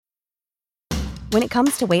When it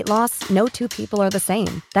comes to weight loss, no two people are the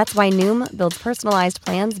same. That's why Noom builds personalized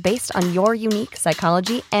plans based on your unique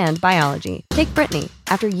psychology and biology. Take Brittany.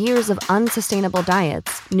 After years of unsustainable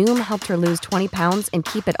diets, Noom helped her lose 20 pounds and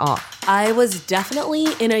keep it off. I was definitely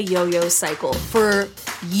in a yo-yo cycle for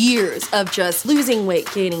years of just losing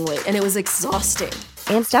weight, gaining weight, and it was exhausting.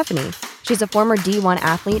 And Stephanie. She's a former D1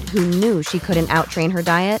 athlete who knew she couldn't out-train her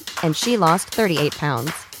diet, and she lost 38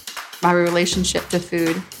 pounds. My relationship to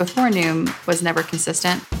food before Noom was never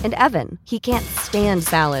consistent. And Evan, he can't stand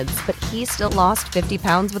salads, but he still lost 50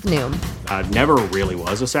 pounds with Noom. I never really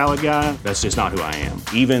was a salad guy. That's just not who I am.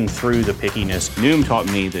 Even through the pickiness, Noom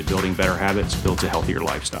taught me that building better habits builds a healthier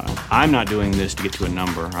lifestyle. I'm not doing this to get to a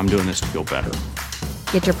number. I'm doing this to feel better.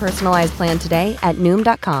 Get your personalized plan today at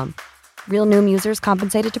Noom.com. Real Noom users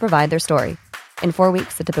compensated to provide their story. In 4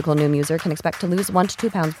 weeks, the typical Noom user can expect to lose 1 to 2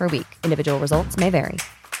 pounds per week. Individual results may vary.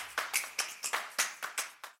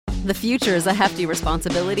 The future is a hefty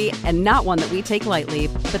responsibility and not one that we take lightly.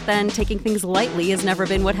 But then taking things lightly has never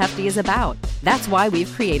been what Hefty is about. That's why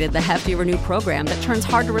we've created the Hefty Renew program that turns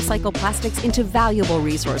hard-to-recycle plastics into valuable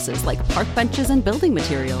resources like park benches and building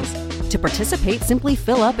materials. To participate, simply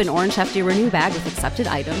fill up an orange Hefty Renew bag with accepted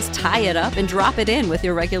items, tie it up, and drop it in with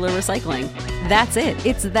your regular recycling. That's it.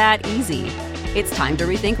 It's that easy. It's time to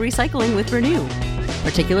rethink recycling with Renew.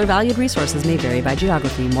 Particular valued resources may vary by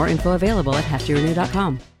geography. More info available at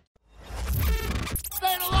heftyrenew.com.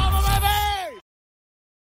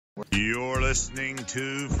 You're listening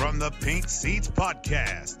to From the Pink Seats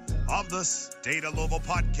podcast of the State of Louisville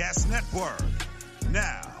Podcast Network.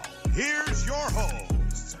 Now, here's your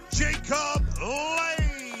hosts, Jacob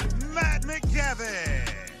Lane, Matt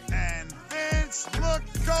McGavin, and Vince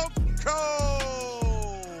LoCoco.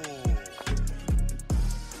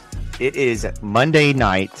 It is Monday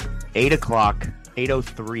night, 8 o'clock,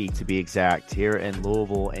 8:03 to be exact, here in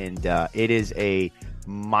Louisville, and it is a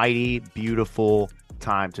mighty, beautiful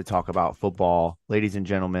time to talk about football. Ladies and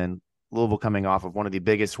gentlemen, Louisville coming off of one of the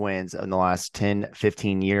biggest wins in the last 10,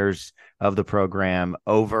 15 years of the program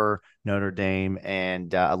over Notre Dame,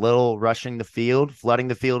 and a little rushing the field, flooding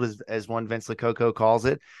the field as one Vince LoCoco calls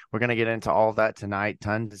it. We're going to get into all of that tonight.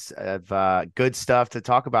 Tons of good stuff to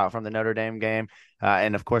talk about from the Notre Dame game.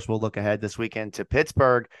 And of course, we'll look ahead this weekend to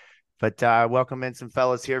Pittsburgh. But welcome in some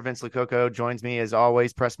fellas here. Vince LoCoco joins me as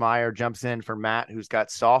always. Press Meyer jumps in for Matt, who's got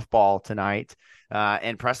softball tonight.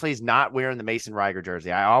 And Presley's not wearing the Mason Riger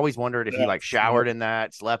jersey. I always wondered if he showered in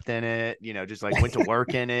that, slept in it, just went to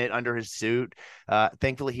work in it under his suit.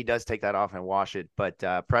 Thankfully, he does take that off and wash it. But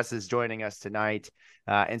Press is joining us tonight.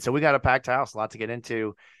 And so we got a packed house, a lot to get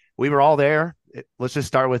into. We were all there. Let's just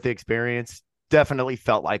start with the experience. Definitely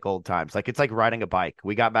felt like old times. It's like riding a bike.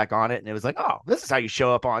 We got back on it and it was like, oh, this is how you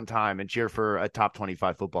show up on time and cheer for a top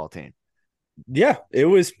 25 football team. Yeah, it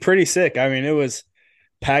was pretty sick. I mean, it was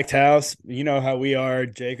packed house. You know how we are,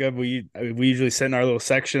 Jacob. We usually sit in our little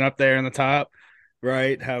section up there in the top,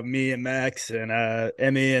 right? Have me and Max and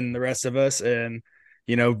Emmy and the rest of us. And,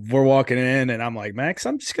 we're walking in and I'm like, Max,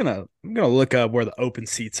 I'm going to look up where the open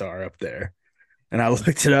seats are up there. And I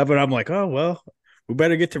looked it up and I'm like, oh, well, we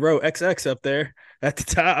better get to row XX up there at the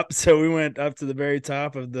top. So we went up to the very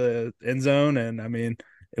top of the end zone. And I mean,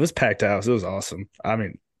 it was packed house. It was awesome. I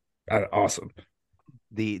mean, awesome.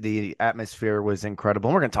 The atmosphere was incredible.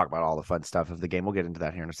 And we're going to talk about all the fun stuff of the game. We'll get into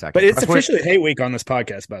that here in a second. But it's officially hate week on this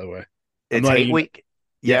podcast, by the way. It's hate week.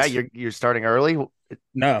 Yeah. Yes. You're starting early.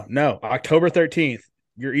 No. October 13th.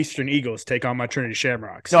 Your Eastern Eagles take on my Trinity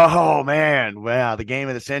Shamrocks. Oh man! Wow, the game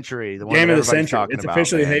of the century. The game of the century. It's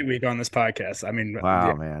officially hate week on this podcast. I mean,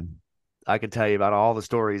 wow, man! I could tell you about all the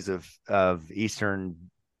stories of Eastern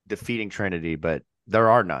defeating Trinity, but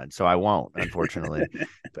there are none, so I won't, unfortunately.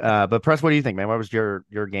 But Press, what do you think, man? What was your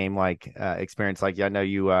game experience like? Yeah, I know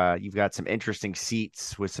you've got some interesting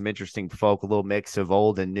seats with some interesting folk, a little mix of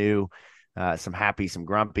old and new, some happy, some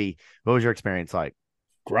grumpy. What was your experience like?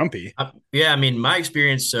 Grumpy. Yeah, I mean, my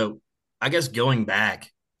experience. So I guess going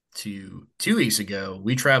back to 2 weeks ago,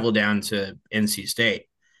 we traveled down to NC State,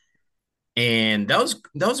 and that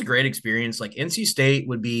was a great experience. NC State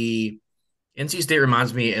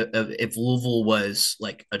reminds me of if Louisville was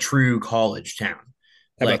like a true college town.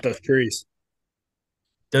 How about those trees?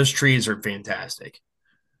 Those trees are fantastic.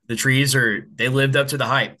 The trees they lived up to the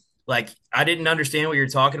hype. I didn't understand what you're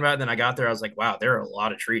talking about. Then I got there. I was like, wow, there are a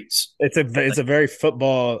lot of trees. It's a very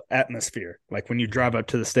football atmosphere. When you drive up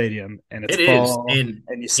to the stadium and it's fall and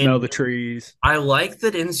you smell the trees. I like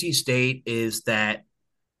that NC State is that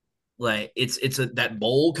it's that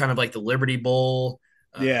bowl, kind of like the Liberty Bowl.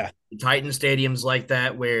 Yeah. The Titan Stadium's like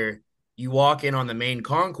that, where you walk in on the main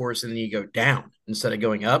concourse and then you go down instead of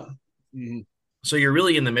going up. Mm-hmm. So you're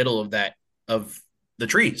really in the middle of that the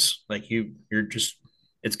trees. Like you're just,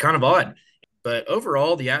 it's kind of odd. But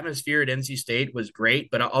overall, the atmosphere at NC State was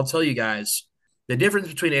great. But I'll tell you guys, the difference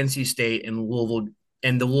between NC State and Louisville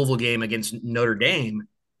and the Louisville game against Notre Dame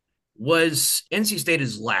was NC State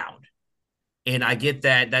is loud. And I get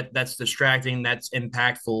that's distracting, that's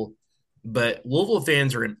impactful. But Louisville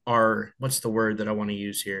fans are what's the word that I want to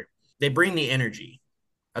use here? They bring the energy.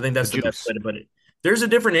 I think that's the best way to put it. There's a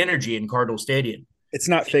different energy in Cardinal Stadium. It's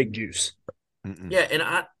not fake juice. Yeah,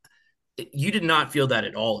 and you did not feel that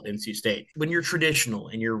at all at NC State. When you're traditional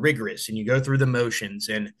and you're rigorous and you go through the motions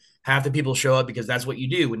and half the people show up because that's what you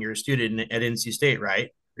do when you're a student at NC State, right?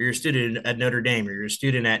 Or you're a student at Notre Dame, or you're a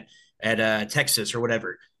student at Texas or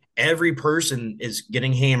whatever. Every person is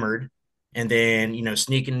getting hammered and then,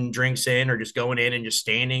 sneaking drinks in or just going in and just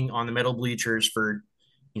standing on the metal bleachers for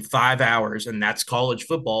 5 hours. And that's college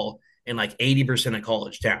football in like 80% of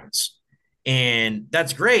college towns. And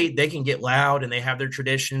that's great. They can get loud and they have their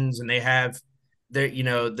traditions and they have their,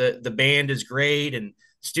 the band is great and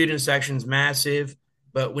student section's massive.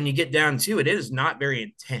 But when you get down to it, it is not very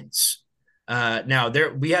intense. Now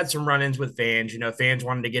we had some run-ins with fans, fans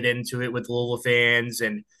wanted to get into it with Louisville fans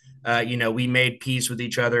and, we made peace with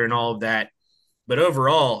each other and all of that. But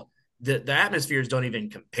overall, the atmospheres don't even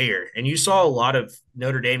compare. And you saw a lot of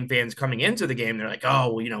Notre Dame fans coming into the game. They're like,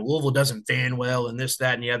 oh, well, Louisville doesn't fan well and this,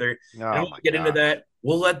 that, and the other. Oh, and we'll get into that.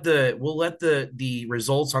 We'll let the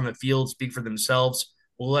results on the field speak for themselves.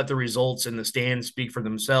 We'll let the results in the stands speak for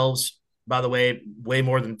themselves. By the way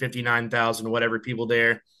more than 59,000 whatever people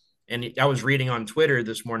there. And I was reading on Twitter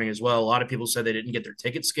this morning as well. A lot of people said they didn't get their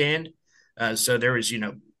tickets scanned. So there was,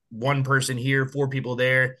 one person here, 4 people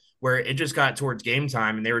there, where it just got towards game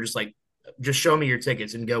time and they were just like, just show me your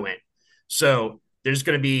tickets and go in. So there's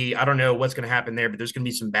going to be, I don't know what's going to happen there, but there's going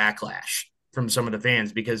to be some backlash from some of the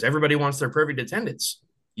fans because everybody wants their perfect attendance.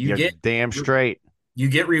 You're damn straight. You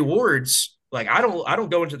get rewards. Like I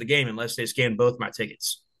don't go into the game unless they scan both my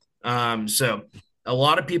tickets. So a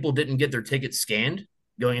lot of people didn't get their tickets scanned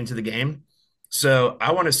going into the game. So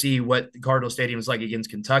I want to see what Cardinal Stadium is like against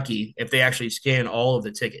Kentucky if they actually scan all of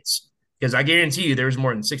the tickets, because I guarantee you there's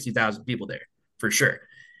more than 60,000 people there for sure.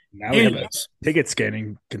 Now we have a ticket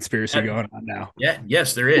scanning conspiracy going on now. Yeah,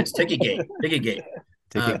 yes, there is. Ticketgate.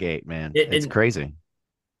 Ticketgate, man. It's crazy.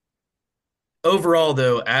 Overall,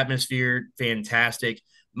 though, atmosphere, fantastic.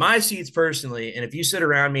 My seats personally, and if you sit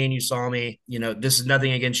around me and you saw me, this is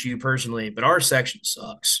nothing against you personally, but our section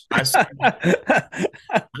sucks. I sit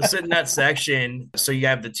in that section. So you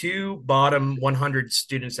have the 2 bottom 100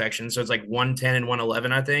 student sections. So it's like 110 and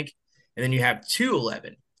 111, I think. And then you have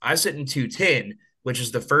 211. I sit in 210, which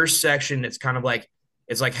is the first section. It's kind of like,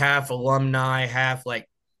 it's like half alumni, half like,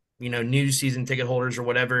 new season ticket holders or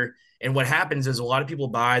whatever. And what happens is a lot of people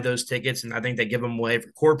buy those tickets and I think they give them away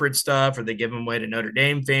for corporate stuff or they give them away to Notre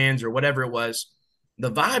Dame fans or whatever it was.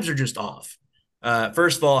 The vibes are just off.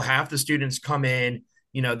 First of all, half the students come in,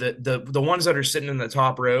 the ones that are sitting in the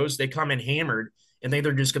top rows, they come in hammered and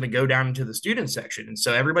they're just going to go down into the student section. And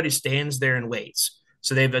so everybody stands there and waits.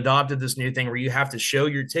 So they've adopted this new thing where you have to show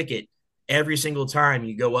your ticket every single time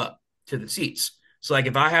you go up to the seats. So like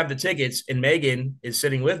if I have the tickets and Megan is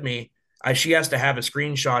sitting with me, she has to have a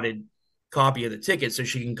screenshotted copy of the ticket so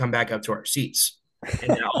she can come back up to our seats. And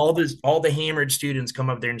now all the hammered students come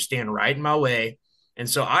up there and stand right in my way. And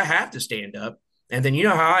so I have to stand up. And then you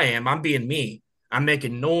know how I am. I'm being me. I'm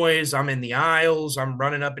making noise. I'm in the aisles. I'm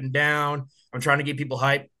running up and down. I'm trying to get people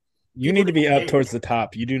hyped. You need to be up towards the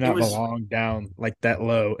top. You do not belong down like that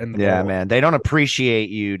low in the bowl. Man. They don't appreciate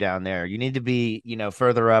you down there. You need to be,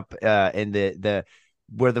 further up in the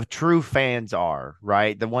where the true fans are,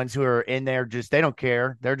 right? The ones who are in there they don't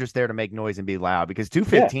care. They're just there to make noise and be loud because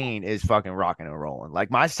 215 is fucking rocking and rolling.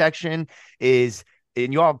 Like my section is,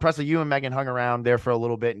 and Presley, you and Megan hung around there for a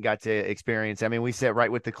little bit and got to experience. I mean, we sit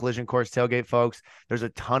right with the collision course tailgate folks. There's a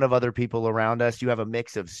ton of other people around us. You have a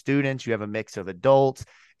mix of students. You have a mix of adults.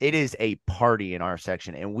 It is a party in our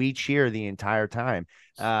section and we cheer the entire time.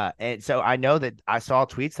 And so I know that I saw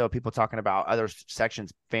tweets though, people talking about other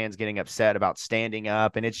sections, fans getting upset about standing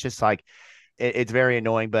up. And it's just like, it's very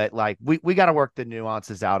annoying, but like we got to work the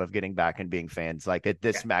nuances out of getting back and being fans like at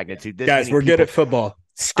this magnitude. Guys, we're good at football.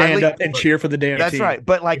 Stand up and cheer for the damn team. That's right.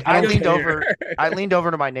 But like I leaned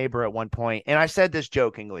over to my neighbor at one point and I said this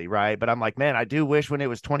jokingly, right? But I'm like, man, I do wish when it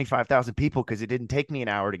was 25,000 people because it didn't take me an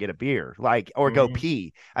hour to get a beer, like or go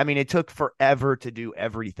pee. I mean, it took forever to do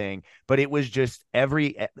everything, but it was just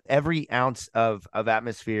every ounce of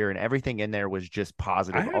atmosphere and everything in there was just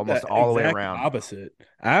positive almost all the way around. Opposite.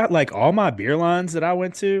 I like all my beer lines that I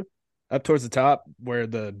went to up towards the top where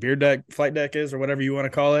the beer deck, flight deck is or whatever you want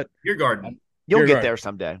to call it. Beer garden. You'll get there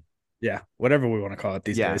someday. Yeah, whatever we want to call it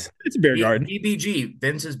these Yeah. days. It's a beer garden. BBG,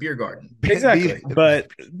 Vince's Beer Garden. Exactly.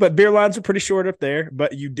 but beer lines are pretty short up there,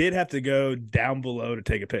 but you did have to go down below to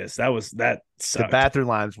take a piss. That sucked. The bathroom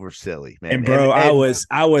lines were silly, man. And bro, I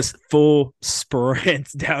was full sprint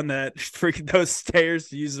down that freaking those stairs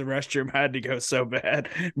to use the restroom. I had to go so bad.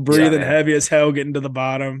 Breathing heavy as hell, getting to the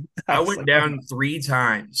bottom. I went down 3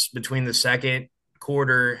 times between the second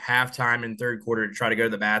quarter, halftime, and third quarter to try to go to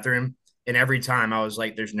the bathroom. And every time I was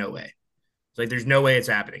like, there's no way. It's like, there's no way it's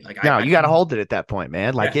happening. Like, no, you got to hold it at that point,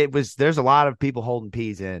 man. Like there's a lot of people holding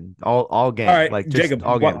peas in all game. All right, like Jacob,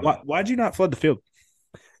 why'd you not flood the field?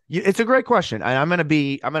 It's a great question. And I'm going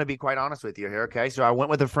to be quite honest with you here. Okay. So I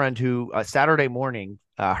went with a friend who Saturday morning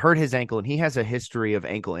hurt his ankle, and he has a history of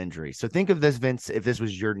ankle injury. So think of this, Vince, if this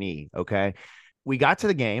was your knee. Okay. We got to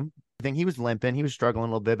the game. I think he was limping. He was struggling a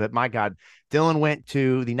little bit, but my God, Dylan went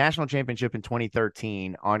to the national championship in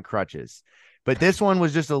 2013 on crutches. But this one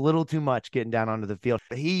was just a little too much getting down onto the field.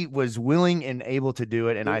 He was willing and able to do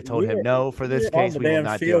it, and I told him, no, for this case, we will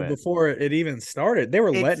not do it. Before it even started, they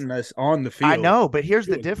were letting us on the field. I know, but here's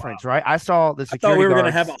the difference, right? I saw the security I thought we were going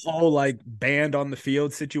to guards. have a whole, like, band on the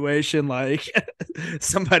field situation, like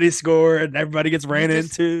somebody scored and everybody gets ran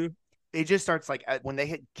into. It just starts like when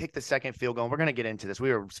they kick the second field goal. We're going to get into this.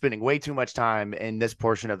 We were spending way too much time in this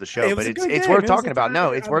portion of the show, but it's worth talking about.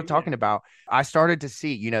 No, it's worth talking about. I started to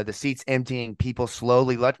see, the seats emptying, people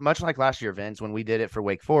slowly, much like last year, Vince, when we did it for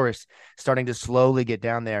Wake Forest, starting to slowly get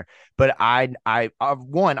down there. But I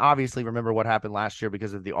obviously remember what happened last year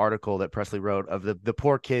because of the article that Presley wrote of the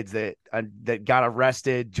poor kids that got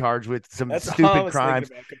arrested, charged with some stupid crimes.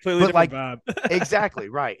 Completely different vibe. Exactly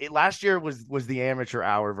right. Last year was the amateur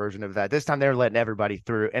hour version of that. This time they were letting everybody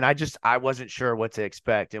through, and I wasn't sure what to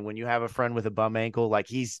expect. And when you have a friend with a bum ankle, like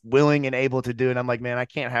he's willing and able to do it, I'm like, man, I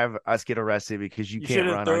can't have us get arrested because you can't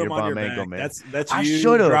run on your bum ankle, man. That's you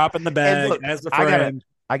dropping the bag as the friend.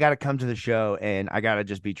 I got to come to the show, and I got to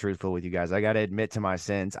just be truthful with you guys. I got to admit to my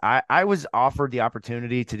sins. I was offered the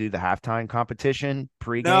opportunity to do the halftime competition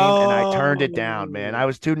pregame, and I turned it down, man. I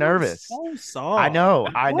was too nervous. So soft. I know,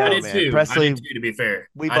 I man. too. Presley, I did too, to be fair.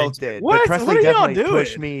 We both did. What? But Presley definitely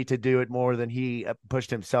pushed doing? me to do it more than he pushed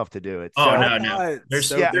himself to do it. Oh, So, no.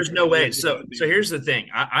 There's no way. So here's the thing.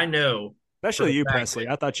 I know. Especially you, Presley.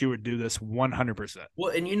 I thought you would do this 100%.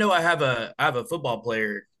 Well, and I have a football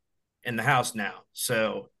player in the house now.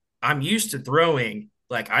 So I'm used to throwing.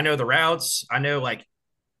 Like, I know the routes. I know, like,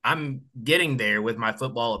 I'm getting there with my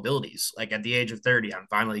football abilities. Like, at the age of 30, I'm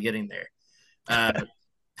finally getting there.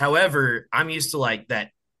 However, I'm used to, like, that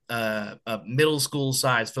a middle school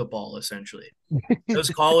size football, essentially. Those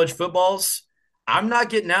college footballs, I'm not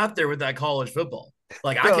getting out there with that college football.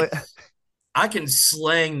 Like, I can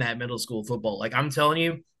slang that middle school football. Like, I'm telling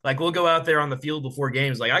you, like, we'll go out there on the field before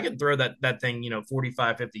games. Like, I can throw that thing,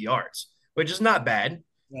 45, 50 yards, which is not bad.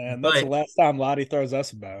 Man, that's the last time Lottie throws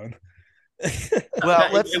us a bone.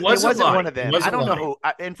 Well, it wasn't Lottie. one of them. I don't know who.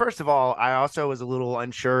 And first of all, I also was a little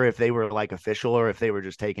unsure if they were like official or if they were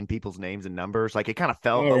just taking people's names and numbers. Like, it kind of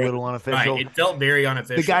felt a little unofficial. Right. It felt very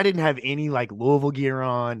unofficial. The guy didn't have any like Louisville gear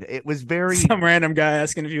on. It was very some random guy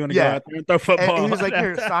asking if you want to go out there and throw football. And he was like,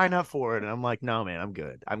 "Here, sign up for it." And I'm like, "No, man, I'm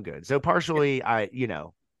good." So partially,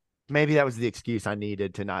 maybe that was the excuse I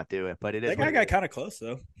needed to not do it. But it is. That guy got kind of close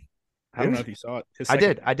though. I don't know if you saw it. I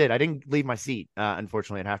did. I didn't leave my seat,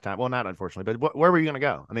 unfortunately, at halftime. Well, not unfortunately, but where were you going to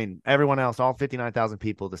go? I mean, everyone else, all 59,000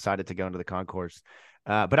 people decided to go into the concourse.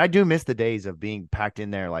 But I do miss the days of being packed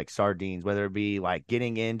in there like sardines, whether it be like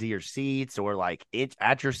getting into your seats or like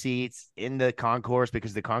at your seats in the concourse,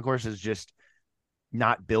 because the concourse is just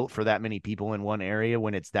not built for that many people in one area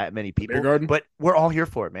when it's that many people. But we're all here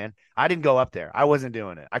for it, man. I didn't go up there. I wasn't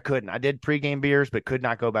doing it. I couldn't. I did pregame beers, but could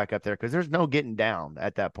not go back up there because there's no getting down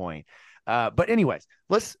at that point. But anyways,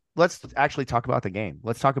 let's actually talk about the game.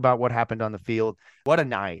 Let's talk about what happened on the field. What a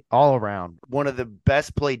night all around. One of the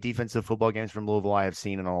best played defensive football games from Louisville I have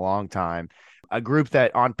seen in a long time. A group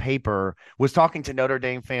that on paper was talking to Notre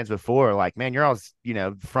Dame fans before, like, man, you're all,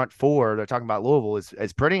 front four. They're talking about Louisville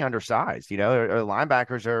is pretty undersized. Our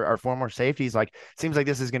linebackers are former safeties. Like, it seems like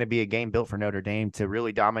this is going to be a game built for Notre Dame to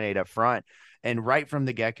really dominate up front. And right from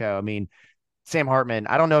the get-go, I mean, Sam Hartman,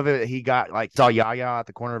 I don't know if he saw Yaya at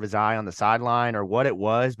the corner of his eye on the sideline or what it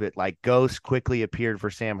was, but like ghost quickly appeared for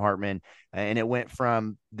Sam Hartman. And it went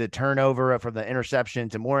from the turnover, from the interception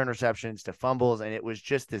to more interceptions to fumbles. And it was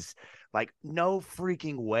just this, like, no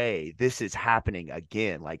freaking way this is happening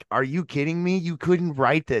again. Like, are you kidding me? You couldn't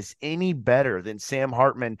write this any better than Sam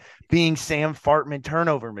Hartman being Sam Fartman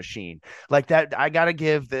turnover machine. Like that, I got to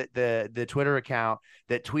give the Twitter account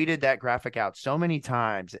that tweeted that graphic out so many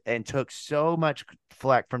times and took so much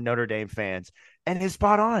flack from Notre Dame fans, and is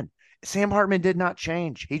spot on. Sam Hartman did not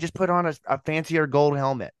change. He just put on a fancier gold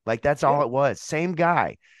helmet. Like, that's all it was. Same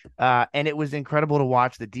guy. And it was incredible to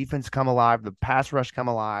watch the defense come alive, the pass rush come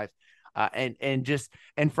alive, and just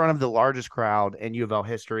in front of the largest crowd in U of L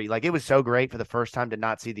history. Like, it was so great for the first time to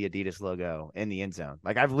not see the Adidas logo in the end zone.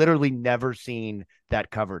 Like, I've literally never seen that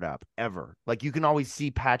covered up ever. Like, you can always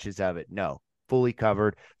see patches of it. No, fully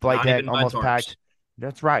covered. Flight deck almost packed.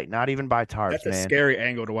 That's right. Not even by tarps, That's a man. scary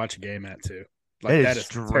angle to watch a game at, too. Like, It that is is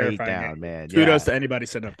straight terrifying down, man. Kudos to anybody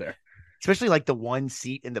sitting up there. Especially like the one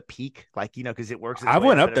seat in the peak, like, because it works. I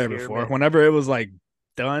went up there before. Whenever it was like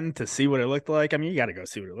done to see what it looked like. I mean, you got to go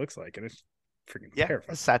see what it looks like, and it's freaking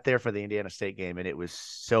terrifying. I sat there for the Indiana State game, and it was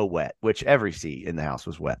so wet, which every seat in the house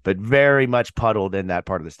was wet, but very much puddled in that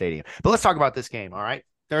part of the stadium. But let's talk about this game, all right?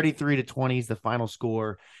 33-20 is the final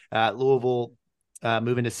score. Louisville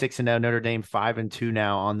moving to 6-0, Notre Dame 5-2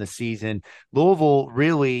 now on the season. Louisville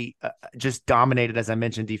really just dominated, as I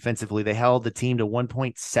mentioned, defensively. They held the team to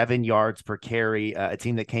 1.7 yards per carry, a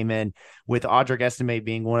team that came in with Audric Estime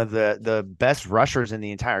being one of the best rushers in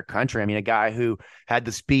the entire country. I mean, a guy who had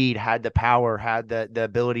the speed, had the power, had the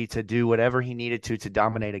ability to do whatever he needed to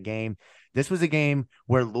dominate a game. This was a game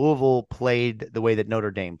where Louisville played the way that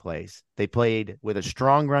Notre Dame plays. They played with a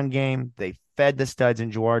strong run game. They fed the studs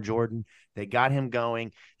in Jawar Jordan. They got him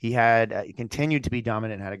going. He had continued to be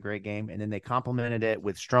dominant, had a great game, and then they complemented it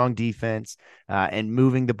with strong defense and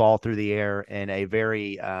moving the ball through the air in a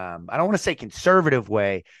very, I don't want to say conservative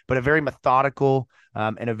way, but a very methodical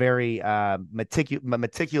and a very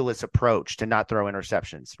meticulous approach to not throw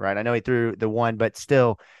interceptions, right? I know he threw the one, but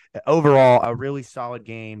still, overall, a really solid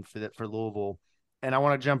game for Louisville. And I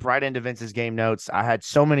want to jump right into Vince's game notes. I had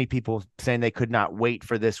so many people saying they could not wait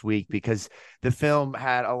for this week because the film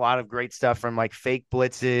had a lot of great stuff, from like fake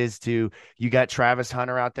blitzes to you got Travis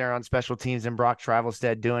Hunter out there on special teams and Brock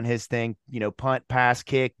Travelstead doing his thing, punt, pass,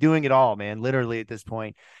 kick, doing it all, man, literally at this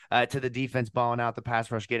point, to the defense balling out, the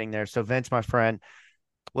pass rush getting there. So Vince, my friend,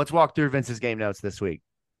 let's walk through Vince's game notes this week.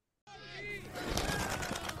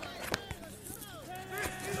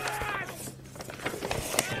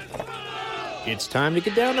 It's time to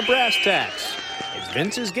get down to brass tacks. It's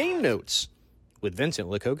Vince's Game Notes with Vincent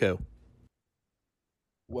Lococo.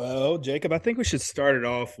 Well, Jacob, I think we should start it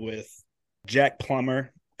off with Jack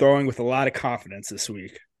Plummer throwing with a lot of confidence this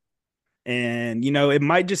week. And, it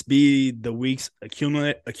might just be the weeks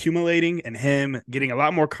accumulating and him getting a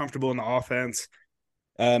lot more comfortable in the offense.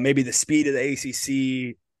 Maybe the speed of the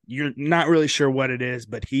ACC. You're not really sure what it is,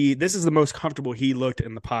 but this is the most comfortable he looked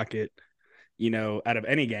in the pocket, out of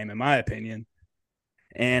any game, in my opinion.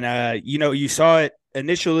 And, you saw it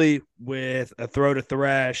initially with a throw to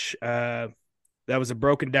Thrash. That was a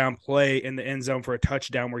broken down play in the end zone for a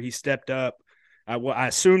touchdown where he stepped up. I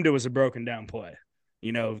assumed it was a broken down play.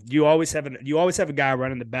 You always have a guy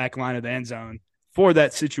running the back line of the end zone for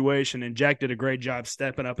that situation. And Jack did a great job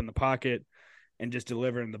stepping up in the pocket and just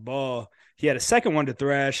delivering the ball. He had a second one to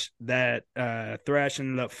Thrash that Thrash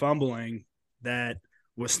ended up fumbling, that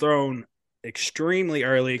was thrown extremely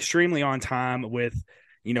early, extremely on time with,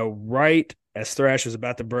 right as Thrash was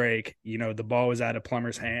about to break, the ball was out of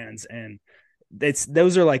Plummer's hands. And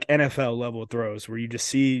those are like NFL level throws where you just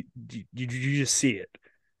see it.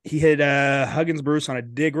 He hit Huggins Bruce on a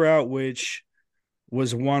dig route, which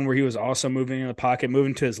was one where he was also moving in the pocket,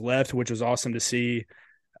 moving to his left, which was awesome to see.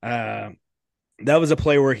 That was a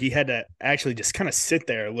play where he had to actually just kind of sit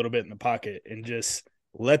there a little bit in the pocket and just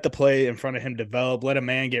let the play in front of him develop, let a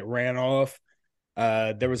man get ran off.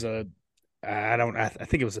 There was I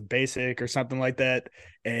think it was a basic or something like that.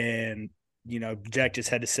 And, Jack just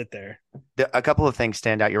had to sit there. A couple of things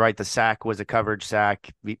stand out. You're right. The sack was a coverage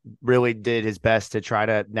sack. He really did his best to try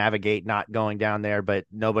to navigate not going down there, but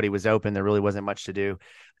nobody was open. There really wasn't much to do.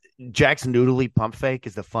 Jack's noodly pump fake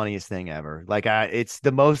is the funniest thing ever. Like, it's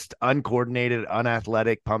the most uncoordinated,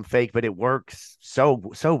 unathletic pump fake, but it works so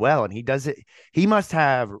well. And he does it. He must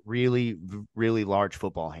have really, really large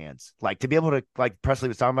football hands. Like, to be able to, like Presley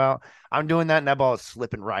was talking about, I'm doing that and that ball is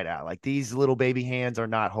slipping right out. Like, these little baby hands are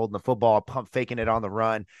not holding the football, pump faking it on the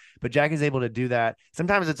run. But Jack is able to do that.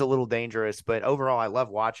 Sometimes it's a little dangerous, but overall, I love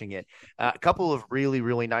watching it. A couple of really,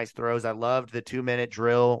 really nice throws. I loved the 2-minute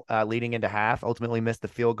drill leading into half. Ultimately missed the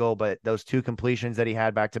field goal, but those two completions that he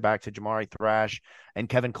had back-to-back to Jamari Thrash and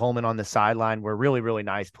Kevin Coleman on the sideline were really, really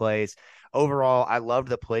nice plays. Overall, I loved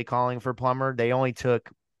the play calling for Plummer. They only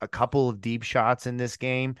took a couple of deep shots in this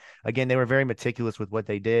game. Again, they were very meticulous with what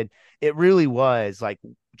they did. It really was like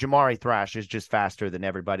Jamari Thrash is just faster than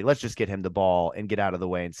everybody. Let's just get him the ball and get out of the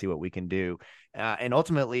way and see what we can do. And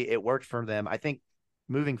ultimately, it worked for them. I think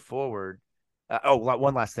moving forward,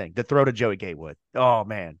 One last thing. The throw to Joey Gatewood. Oh,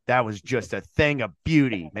 man, that was just a thing of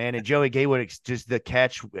beauty, man. And Joey Gatewood, just the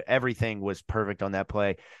catch, everything was perfect on that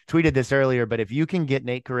play. Tweeted this earlier, but if you can get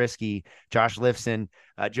Nate Kariski, Josh Lifson,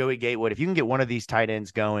 Joey Gatewood, if you can get one of these tight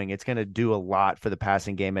ends going, it's going to do a lot for the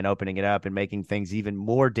passing game and opening it up and making things even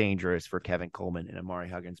more dangerous for Kevin Coleman and Amari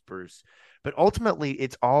Huggins-Bruce. But ultimately,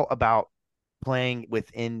 it's all about playing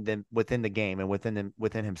within the game and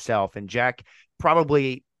within himself. And Jack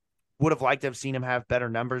probably would have liked to have seen him have better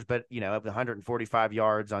numbers, but 145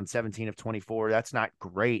 yards on 17 of 24, that's not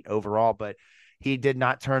great overall, but he did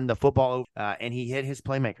not turn the football over, and he hit his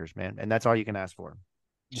playmakers, man. And that's all you can ask for.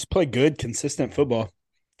 Just play good, consistent football.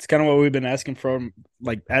 It's kind of what we've been asking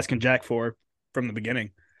Jack for from the beginning.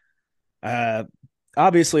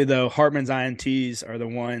 Obviously though, Hartman's INTs are the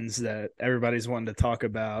ones that everybody's wanting to talk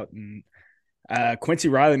about. And Quincy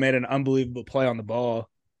Riley made an unbelievable play on the ball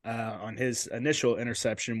on his initial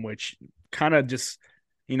interception, which kind of just,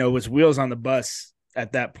 was wheels on the bus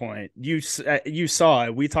at that point. You saw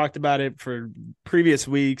it. We talked about it for previous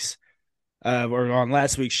weeks or on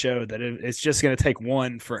last week's show that it's just going to take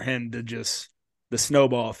one for him to just the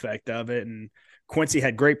snowball effect of it. And Quincy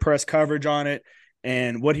had great press coverage on it.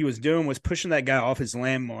 And what he was doing was pushing that guy off his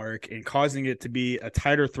landmark and causing it to be a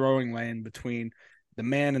tighter throwing lane between the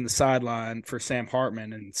man in the sideline for Sam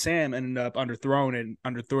Hartman, and Sam ended up underthrew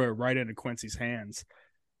it right into Quincy's hands.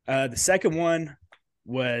 The second one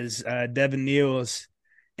was Devin Neal's,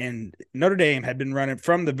 and Notre Dame had been running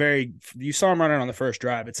from you saw him running on the first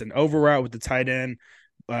drive. It's an over route with the tight end.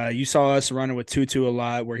 You saw us running with Tutu a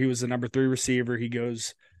lot, where he was the number 3 receiver. He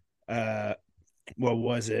goes, what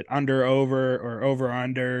was it? Under, over, or over,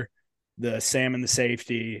 under the Sam and the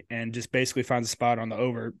safety, and just basically finds a spot on the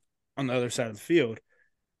other side of the field.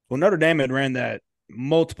 Well, Notre Dame had ran that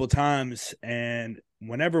multiple times, and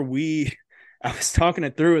whenever I was talking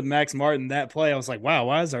it through with Max Martin that play, I was like, wow,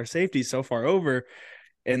 why is our safety so far over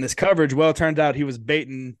in this coverage? Well, it turned out he was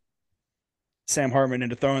baiting Sam Hartman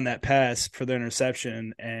into throwing that pass for the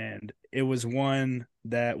interception, and it was one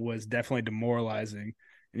that was definitely demoralizing,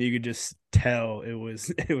 and you could just tell it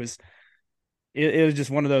was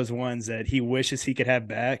just one of those ones that he wishes he could have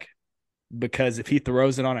back. Because if he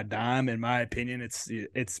throws it on a dime, in my opinion,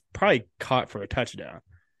 it's probably caught for a touchdown.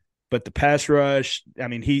 But the pass rush, I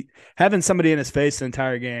mean, he having somebody in his face the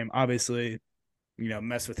entire game, obviously,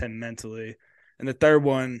 mess with him mentally. And the third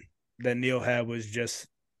one that Neal had was just,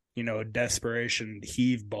 a desperation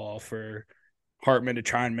heave ball for Hartman to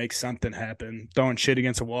try and make something happen, throwing shit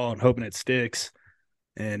against a wall and hoping it sticks.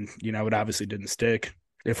 And, it obviously didn't stick.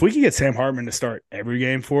 If we could get Sam Hartman to start every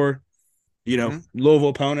game for, Louisville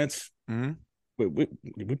opponents,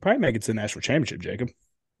 we'd probably make it to the national championship, Jacob.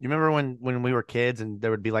 You remember when we were kids and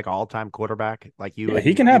there would be like an all-time quarterback? Like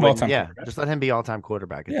he can have all-time quarterback. Just let him be all-time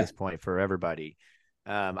quarterback at this point for everybody.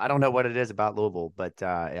 I don't know what it is about Louisville, but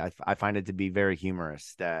I find it to be very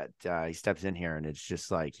humorous that he steps in here and it's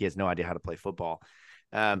just like he has no idea how to play football.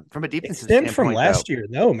 From a defensive standpoint, from last year,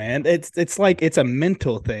 though, man. It's like it's a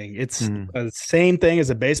mental thing. It's the same thing as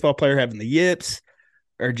a baseball player having the yips,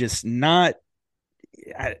 or just not,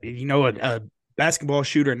 a basketball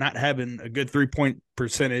shooter not having a good 3-point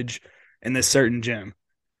percentage in this certain gym.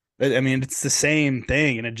 I mean, it's the same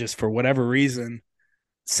thing, and it just, for whatever reason,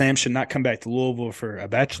 Sam should not come back to Louisville for a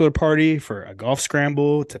bachelor party, for a golf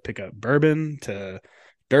scramble, to pick up bourbon, to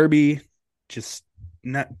derby. Just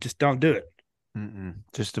don't do it.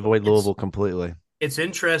 Just avoid Louisville completely. It's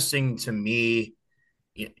interesting to me.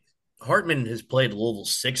 Hartman has played Louisville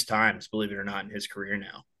 6 times, believe it or not, in his career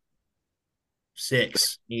now.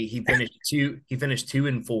 6. He finished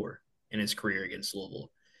 2-4 in his career against Louisville,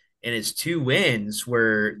 and his 2 wins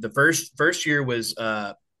were the first year was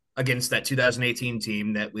against that 2018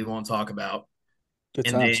 team that we won't talk about.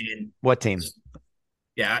 Then what team?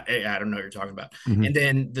 Yeah, I don't know what you're talking about. Mm-hmm. And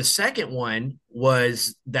then the second one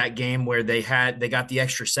was that game where they got the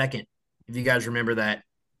extra second. If you guys remember that,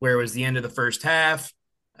 where it was the end of the first half.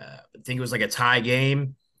 I think it was like a tie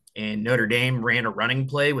game, and Notre Dame ran a running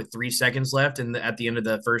play with 3 seconds left at the end of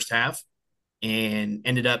the first half, and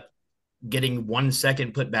ended up getting 1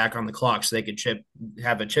 second put back on the clock so they could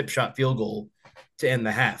have a chip shot field goal to end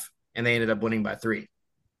the half, and they ended up winning by 3.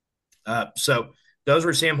 So those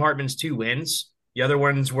were Sam Hartman's 2 wins. The other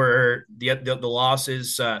ones were the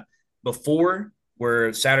losses before were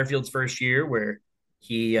Satterfield's first year, where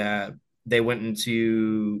they went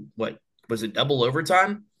into, what was it, double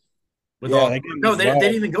overtime? They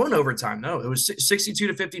didn't even go in overtime. No, it was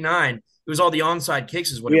 62-59. It was all the onside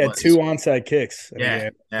kicks is what it was. We had 2 onside kicks.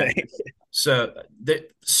 Yeah. So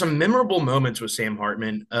some memorable moments with Sam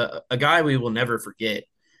Hartman, a guy we will never forget.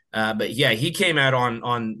 But yeah, he came out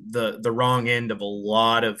on the wrong end of a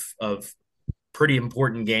lot of pretty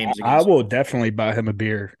important games I against. will definitely buy him a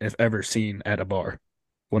beer if ever seen at a bar.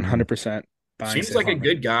 100% buying Seems Sam like a Hartman.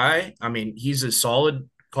 good guy. I mean, he's a solid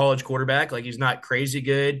college quarterback. Like he's not crazy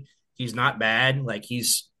good. He's not bad. Like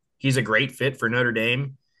he's a great fit for Notre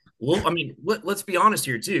Dame. Well, I mean, let's be honest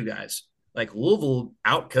here too, guys. Like Louisville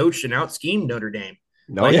outcoached and out schemed Notre Dame.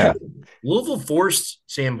 Oh Like yeah, Louisville forced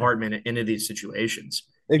Sam Hartman into these situations.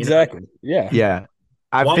 You know, Exactly. Yeah. yeah.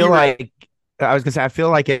 I while feel you were like I was gonna say I feel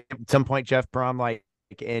like at some point Jeff Brom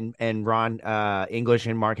and Ron English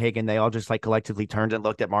and Mark Hagan, they all just like collectively turned and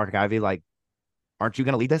looked at Mark Ivy like, aren't you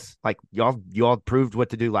going to lead this? Like y'all proved what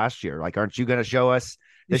to do last year. Like, aren't you going to show us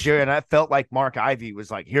this year? And I felt like Mark Ivy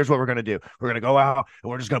was like, here's what we're going to do. We're going to go out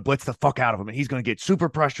and we're just going to blitz the fuck out of him. And he's going to get super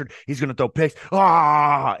pressured. He's going to throw picks.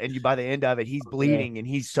 And by the end of it, he's bleeding and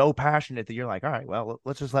he's so passionate that you're like, all right, well,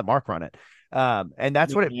 let's just let Mark run it. And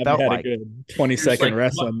that's what it We felt had like. a good 20-second like,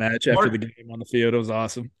 wrestling match after the game on the field. It was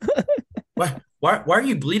awesome. why are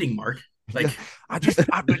you bleeding, Mark? Like you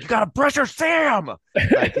gotta pressure Sam.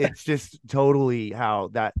 Like it's just totally how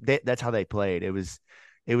that's how they played. It was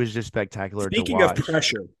just spectacular. Speaking to of watch.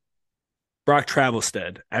 pressure, Brock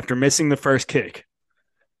Travelstead, after missing the first kick,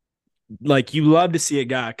 like you love to see a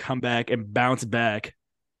guy come back and bounce back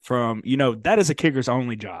from, that is a kicker's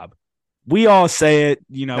only job. We all say it,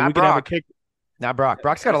 Not we could have a Brock. kick. Not Brock.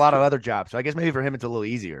 Brock's got a lot of other jobs, so I guess maybe for him it's a little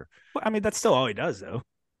easier. I mean, that's still all he does, though.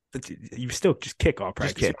 You still just kick all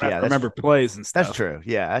practice. Kick, you remember plays and stuff. That's true.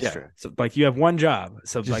 Yeah, that's true. So like you have one job.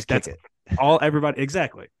 So Just like that's kick all everybody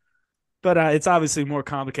exactly. But it's obviously more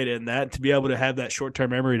complicated than that. To be able to have that short-term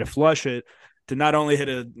memory to flush it, to not only hit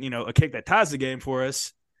a kick that ties the game for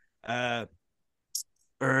us,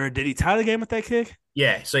 or did he tie the game with that kick?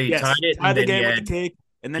 yeah, so you tied it, tied and the then game with the kick,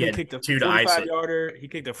 and then he kicked a 45-yarder. He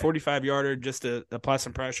kicked a 45-yarder just to apply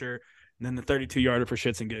some pressure, and then the 32-yarder for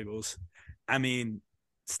shits and giggles. I mean,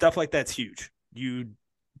 stuff like that's huge. You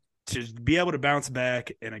to be able to bounce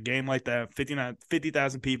back in a game like that,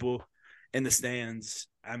 50,000 people in the stands.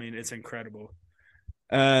 I mean, it's incredible.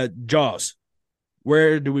 Jaws.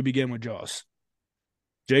 Where do we begin with Jaws?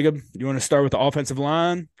 Jacob, you want to start with the offensive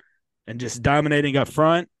line and just dominating up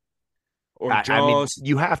front? Or Jaws? I mean,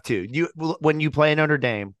 you have to. When you play Notre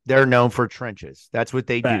Dame, they're known for trenches. That's what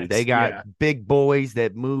they do. They got big boys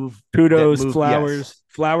that move. Kudos,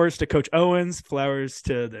 flowers to Coach Owens, flowers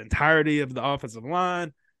to the entirety of the offensive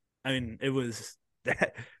line. I mean, it was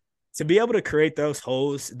that to be able to create those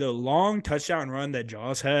holes, the long touchdown run that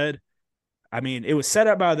Jaws had. I mean, it was set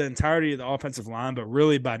up by the entirety of the offensive line, but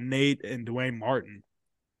really by Nate and Dwayne Martin.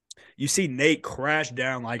 You see Nate crash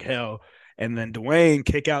down like hell, and then Dwayne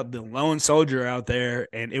kick out the lone soldier out there,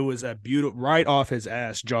 and it was a beautiful right off his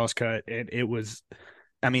ass Jaws cut, and it was,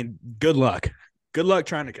 I mean, good luck. Good luck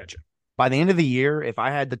trying to catch him. By the end of the year, if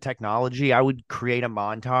I had the technology, I would create a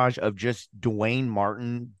montage of just Dwayne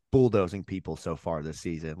Martin bulldozing people so far this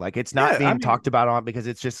season. Like it's not being talked about on because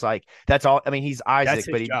it's just like that's all. I mean, he's Isaac,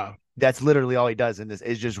 but that's literally all he does in this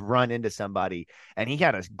is just run into somebody. And he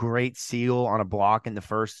had a great seal on a block in the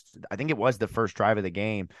first, I think it was the first drive of the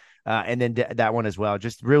game. And then that one as well.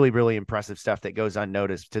 Just really, really impressive stuff that goes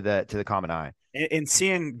unnoticed to the common eye. And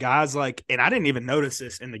seeing guys like, and I didn't even notice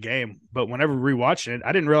this in the game, but whenever rewatching it,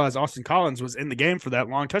 I didn't realize Austin Collins was in the game for that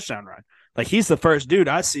long touchdown run. Like he's the first dude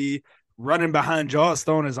I see running behind Jaws,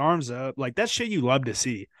 throwing his arms up. Like that shit you love to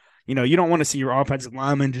see. You don't want to see your offensive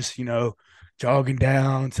lineman just, jogging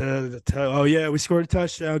down to the oh yeah, we scored a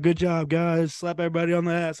touchdown. Good job, guys. Slap everybody on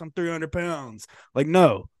the ass. I'm 300 pounds. Like,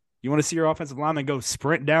 no. You want to see your offensive lineman go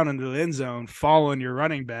sprint down into the end zone, following your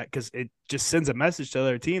running back, because it just sends a message to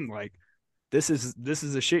their team like, this is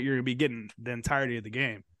the shit you're gonna be getting the entirety of the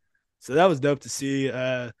game. So that was dope to see.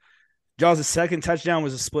 Jaws' second touchdown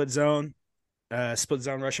was a split zone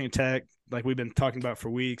rushing attack, like we've been talking about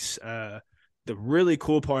for weeks. The really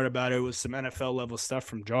cool part about it was some NFL level stuff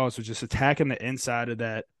from Jaws, was just attacking the inside of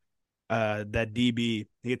that DB.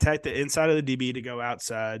 He attacked the inside of the DB to go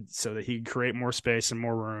outside so that he could create more space and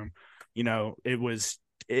more room. It was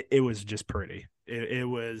just pretty. It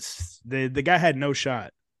was the guy had no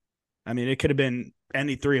shot. I mean, it could have been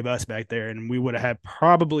any three of us back there, and we would have had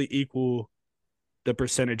probably equal the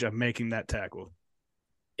percentage of making that tackle.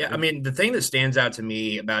 Yeah, I mean, the thing that stands out to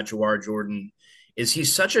me about Jawar Jordan is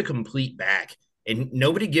he's such a complete back, and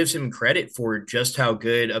nobody gives him credit for just how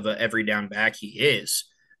good of a every down back he is.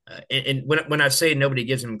 And when I say nobody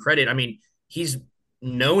gives him credit, I mean, he's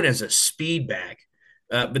known as a speed back,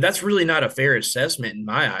 but that's really not a fair assessment in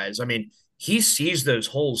my eyes. I mean, he sees those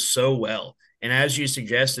holes so well. And as you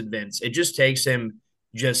suggested, Vince, it just takes him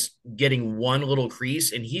just getting one little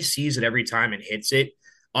crease, and he sees it every time and hits it.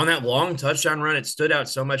 on that long touchdown run, it stood out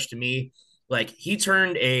so much to me. Like he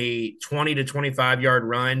turned a 20 to 25-yard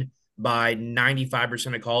run by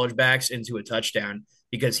 95% of college backs into a touchdown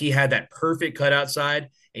because he had that perfect cut outside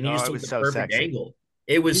and he Oh, just it took was the so perfect sexy. angle.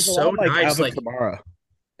 It was He's a so lot like nice. Alvin Like, Kamara,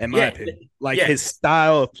 in my yeah, opinion. Like yeah, his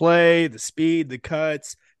style of play, the speed, the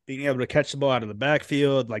cuts, being able to catch the ball out of the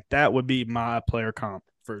backfield, like that would be my player comp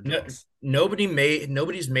for no, Jaws.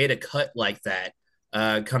 nobody's made a cut like that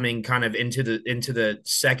coming kind of into the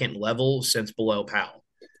second level since below Powell.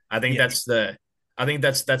 I think Yeah, that's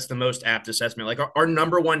the most apt assessment. Like our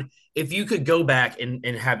number one, if you could go back and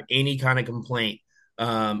have any kind of complaint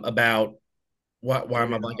about why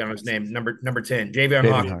am I Javion blanking on his Hawkins. name? Number 10, Javion David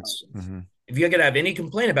Hawkins. Hawkins. Mm-hmm. If you could have any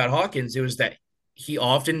complaint about Hawkins, it was that he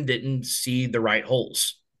often didn't see the right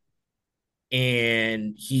holes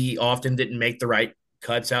and he often didn't make the right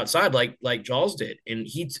cuts outside like Jaws did. And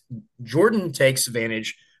Jordan takes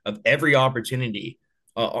advantage of every opportunity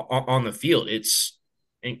on the field. It's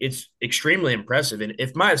extremely impressive. And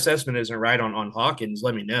if my assessment isn't right on Hawkins,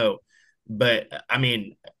 let me know. But I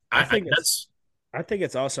mean, I think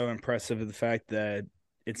it's also impressive the fact that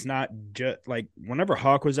it's not just like whenever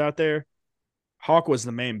Hawk was out there, Hawk was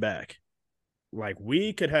the main back. Like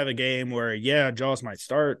we could have a game where Jaws might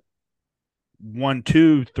start 1,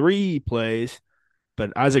 2, 3 plays,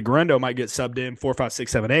 but Isaac Guerrero might get subbed in 4, 5,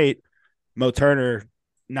 6, 7, 8, Mo Turner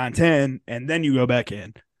 9, 10, and then you go back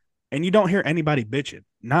in, and you don't hear anybody bitching.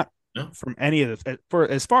 Not from any of the for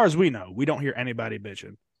as far as we know, we don't hear anybody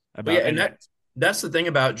bitching about. Yeah, and that's the thing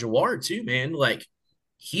about Jawar too, man. Like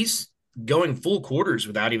he's going full quarters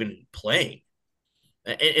without even playing,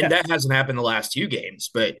 and that hasn't happened the last 2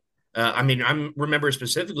 games. But I mean, I remember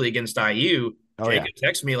specifically against IU, Jacob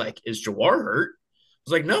texted me like, "Is Jawar hurt?" I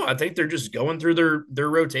was like, "No, I think they're just going through their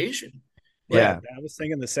rotation." Yeah, I was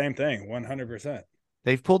thinking the same thing, 100%.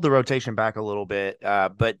 They've pulled the rotation back a little bit,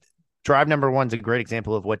 but drive number 1's a great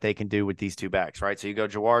example of what they can do with these 2 backs, right? So you go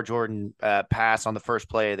Jawar Jordan pass on the first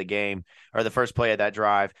play of the game or the first play of that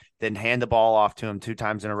drive, then hand the ball off to him 2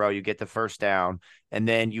 times in a row. You get the first down, and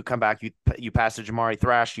then you come back, you pass to Jamari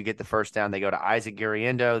Thrash, you get the first down. They go to Isaac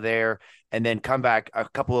Guerrero there, and then come back a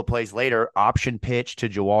couple of plays later, option pitch to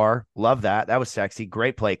Jawar. Love that. That was sexy.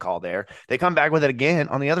 Great play call there. They come back with it again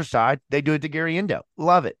on the other side. They do it to Guerrero.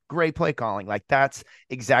 Love it. Great play calling. Like that's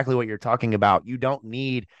exactly what you're talking about. You don't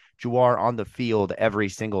need Jawar on the field every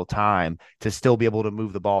single time to still be able to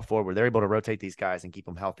move the ball forward. They're able to rotate these guys and keep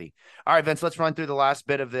them healthy. All right, Vince, let's run through the last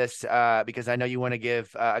bit of this because I know you want to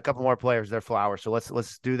give a couple more players their flowers. So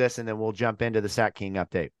let's do this, and then we'll jump into the Sack King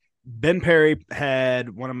update. Ben Perry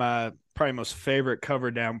had one of my probably most favorite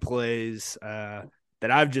cover down plays that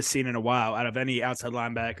I've just seen in a while out of any outside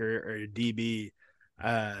linebacker or DB.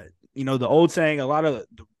 The old saying, one of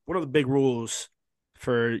the big rules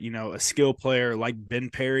for, a skill player like Ben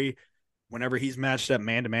Perry, whenever he's matched up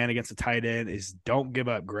man-to-man against a tight end, is don't give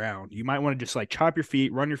up ground. You might want to just like chop your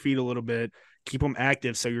feet, run your feet a little bit, keep them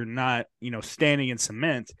active so you're not, standing in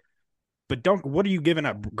cement. But what are you giving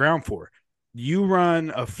up ground for? You run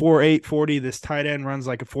a 4.8 40, this tight end runs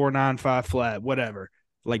like a 4.95 flat, whatever.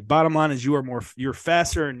 Like bottom line is you're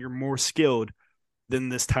faster and you're more skilled than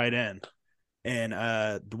this tight end. And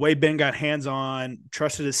the way Ben got hands on,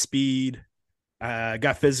 trusted his speed,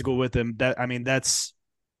 got physical with him. That's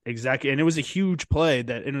exactly, and it was a huge play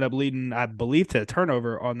that ended up leading, I believe, to a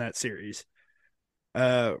turnover on that series.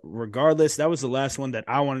 Regardless, that was the last one that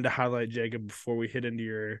I wanted to highlight, Jacob, before we hit into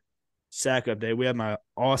your sack update. We have my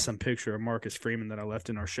awesome picture of Marcus Freeman that I left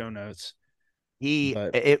in our show notes.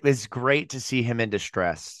 It was great to see him in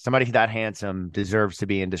distress. Somebody that handsome deserves to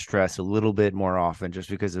be in distress a little bit more often just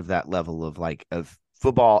because of that level of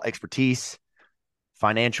football expertise,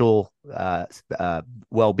 financial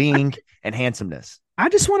well-being, and handsomeness. I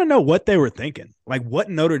just want to know what they were thinking. Like what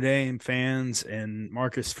Notre Dame fans and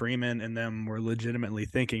Marcus Freeman and them were legitimately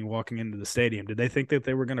thinking walking into the stadium. Did they think that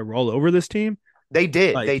they were going to roll over this team? They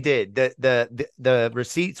did. They did. The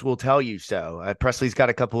receipts will tell you so. Presley's got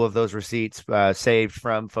a couple of those receipts saved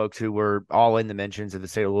from folks who were all in the mentions of the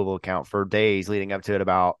State of Louisville account for days leading up to it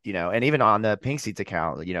about, and even on the Pink Seats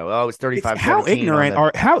account, it's 35. How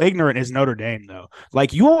ignorant is Notre Dame though?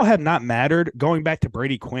 Like you all have not mattered going back to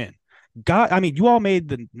Brady Quinn. You all made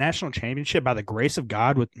the national championship by the grace of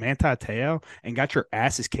God with Manti Te'o and got your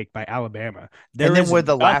asses kicked by Alabama. And then with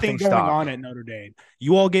the laughing going stock on at Notre Dame.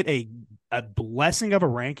 You all get a blessing of a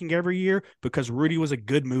ranking every year because Rudy was a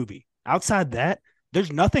good movie. Outside that,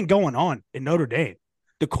 there's nothing going on in Notre Dame.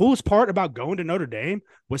 The coolest part about going to Notre Dame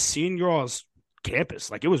was seeing your all's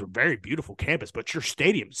campus. Like it was a very beautiful campus, but your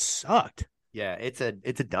stadium sucked. Yeah, it's a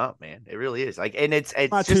dump, man. It really is. Like, and it's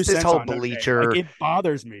My just this 2 cents whole on Notre Dame. bleacher. Like, it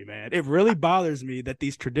bothers me, man. It really bothers me that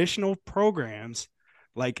these traditional programs,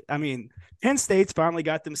 like, I mean, Penn State's finally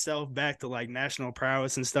got themselves back to like national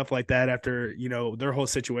prowess and stuff like that after, their whole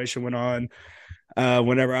situation went on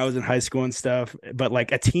whenever I was in high school and stuff. But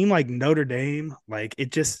like a team like Notre Dame, like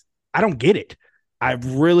I don't get it. I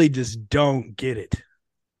really just don't get it.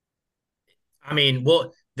 I mean,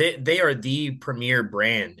 well, they are the premier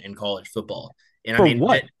brand in college football, and For I mean,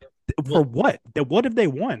 what? For well, what? What have they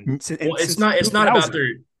won? well, it's Since not about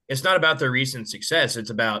 2000? their recent success. It's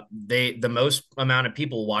about the most amount of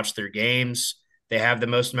people watch their games. They have the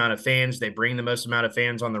most amount of fans. They bring the most amount of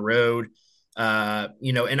fans on the road.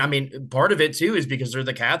 And I mean, part of it too is because they're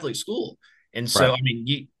the Catholic school, and so Right. I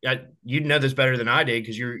mean, you know this better than I did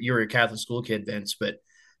because you're a Catholic school kid, Vince. But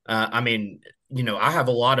I mean, I have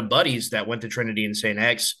a lot of buddies that went to Trinity and St.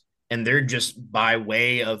 X, and they're just by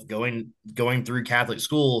way of going through Catholic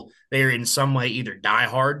school, they are in some way either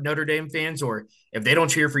diehard Notre Dame fans, or if they don't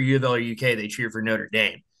cheer for U of L or UK, they cheer for Notre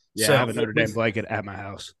Dame. Yeah, I So have a Notre Dame blanket at my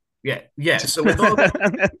house. yeah. So with all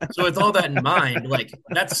that in mind, like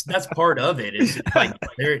that's part of it. Is like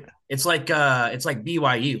it's like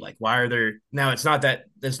BYU. Like, why are there now? It's not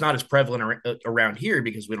as prevalent around here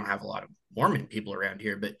because we don't have a lot of Mormon people around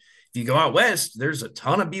here. But if you go out west, there's a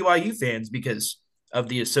ton of BYU fans because of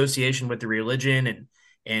the association with the religion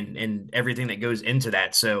and everything that goes into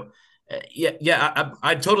that. So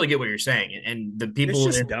I totally get what you're saying, and the It's people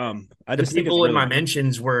just dumb. I the just think it's people in really my dumb.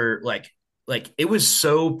 mentions were like it was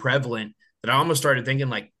so prevalent that I almost started thinking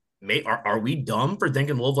like, are we dumb for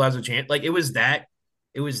thinking Louisville has a chance? Like it was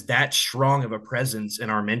that strong of a presence in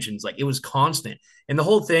our mentions. Like it was constant, and the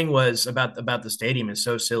whole thing was about the stadium is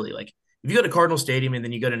so silly. Like if you go to Cardinal Stadium and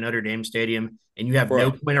then you go to Notre Dame Stadium and you have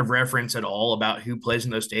no Bro, point of reference at all about who plays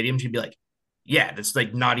in those stadiums, you'd be like, yeah, that's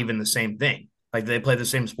like not even the same thing. Like they play the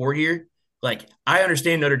same sport here. Like I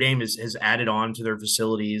understand Notre Dame has added on to their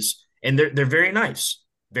facilities and they're very nice,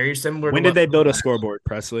 very similar to when did what. they build a scoreboard,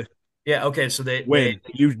 Presley? Yeah, okay, so When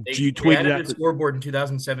you they tweeted added out a scoreboard in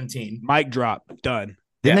 2017. mic drop done.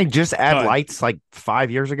 Didn't Yeah, they just add done. lights like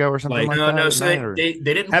 5 years ago or something Like, like No, that? no. So Matt, or- they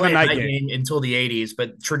didn't Have a play a night night game. game until the 80s,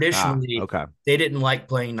 but traditionally okay. they didn't like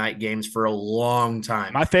playing night games for a long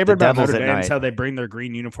time. My favorite The about Devils Notre at Dame is night. how they bring their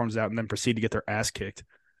green uniforms out and then proceed to get their ass kicked.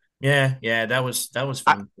 Yeah, that was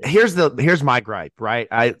fun. Here's my gripe, right?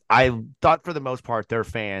 I thought for the most part their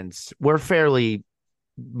fans were fairly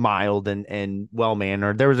mild and well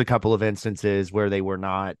mannered. There was a couple of instances where they were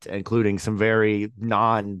not, including some very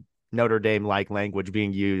non Notre Dame like language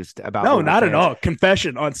being used about No, Louisville not at fans. all.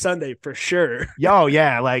 Confession on Sunday for sure. Yo,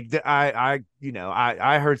 yeah, like I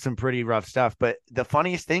heard some pretty rough stuff, but the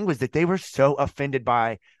funniest thing was that they were so offended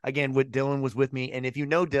by, again, what Dylan was with me. And if you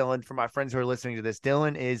know Dylan, for my friends who are listening to this,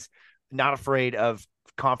 Dylan is not afraid of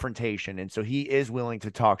confrontation. And so he is willing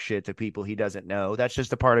to talk shit to people he doesn't know. That's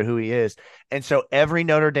just a part of who he is. And so every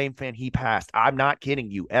Notre Dame fan he passed, I'm not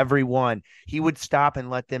kidding you, everyone, he would stop and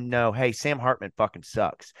let them know, hey, Sam Hartman fucking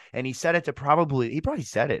sucks. And he said it to he probably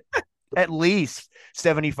said it at least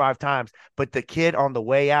 75 times. But the kid on the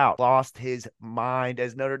way out lost his mind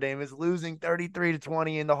as Notre Dame is losing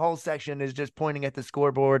 33-20, and the whole section is just pointing at the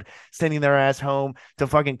scoreboard, sending their ass home to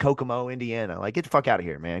fucking Kokomo, Indiana. Like, get the fuck out of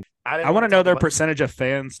here, man. I want to know their percentage of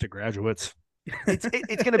fans to graduates. It's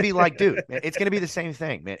going to be like, dude, man, it's going to be the same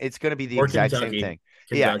thing, man. It's going to be the Or exact Kentucky. same thing.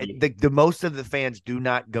 Kentucky. Yeah, the most of the fans do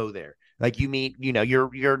not go there. Like you meet,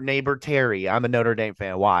 your neighbor Terry. I'm a Notre Dame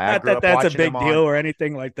fan. Why? I Not grew that up that's a watching big them deal on. or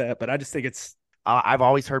anything like that, but I just think it's I've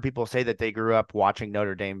always heard people say that they grew up watching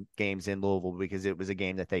Notre Dame games in Louisville because it was a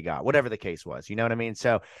game that they got, whatever the case was. You know what I mean?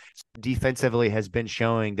 So defensively has been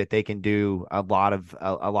showing that they can do a lot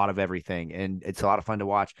of everything, and it's a lot of fun to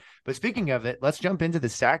watch. But speaking of it, let's jump into the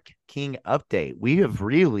Sack King update. We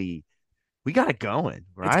got it going, it's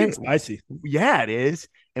right? getting spicy. Yeah, it is.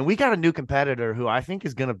 And we got a new competitor who I think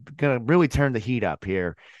is gonna really turn the heat up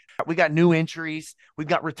here. We got new entries, we've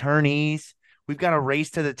got returnees, we've got a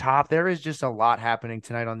race to the top. There is just a lot happening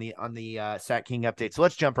tonight on the Sack King update. So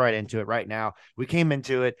let's jump right into it right now. We came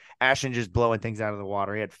into it, Ashton just blowing things out of the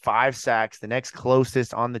water. He had 5 sacks. The next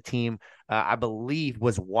closest on the team, I believe,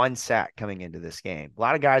 was 1 sack coming into this game. A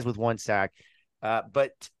lot of guys with 1 sack.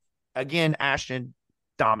 But again, Ashton,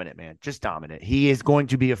 dominant, man, just dominant. He is going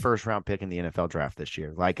to be a first-round pick in the NFL draft this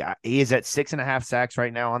year. Like he is at 6.5 sacks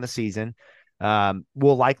right now on the season.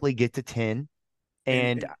 Will likely get to 10,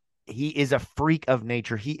 and he is a freak of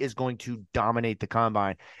nature. He is going to dominate the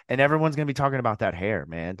combine, and everyone's going to be talking about that hair,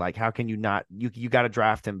 man. Like, how can you not? You got to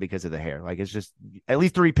draft him because of the hair. Like, it's just at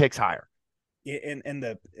least 3 picks higher. In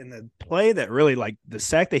the play that really, like, the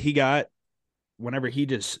sack that he got whenever he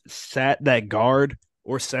just sat that guard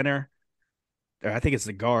or center, or I think it's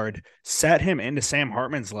the guard, sat him into Sam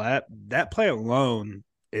Hartman's lap. That play alone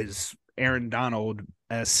is Aaron Donald.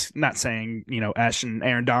 As not saying Ash and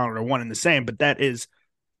Aaron Donald are one and the same, but that's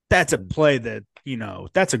a play that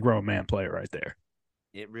that's a grown man play right there.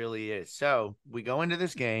 It really is. So we go into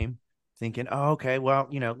this game thinking, oh, okay, well,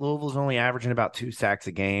 Louisville's only averaging about 2 sacks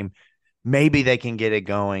a game. Maybe they can get it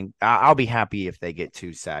going. I'll be happy if they get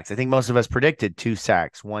 2 sacks. I think most of us predicted 2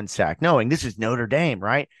 sacks, 1 sack, knowing this is Notre Dame,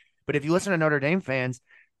 right? But if you listen to Notre Dame fans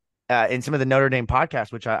in some of the Notre Dame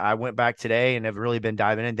podcasts, which I went back today and have really been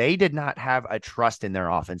diving in, they did not have a trust in their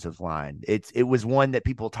offensive line. It was one that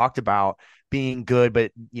people talked about being good,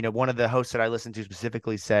 but one of the hosts that I listened to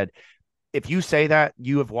specifically said, if you say that,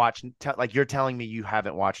 you have watched, like you're telling me you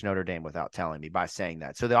haven't watched Notre Dame without telling me by saying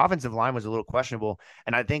that. So the offensive line was a little questionable,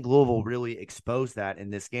 and I think Louisville really exposed that in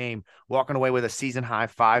this game, walking away with a season high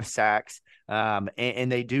 5 sacks, and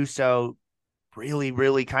they do so really,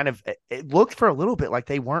 really kind of – it looked for a little bit like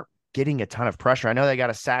they weren't getting a ton of pressure. I know they got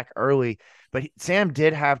a sack early, but Sam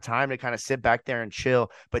did have time to kind of sit back there and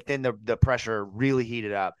chill, but then the pressure really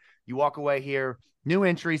heated up. You walk away here, new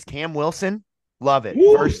entries, Cam Wilson. Love it.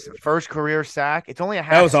 First career sack. It's only a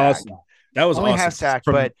half. That was sack. Awesome. That was only awesome. Half sack,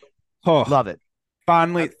 but love it.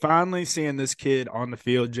 Finally seeing this kid on the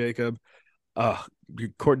field, Jacob.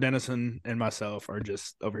 Court Dennison and myself are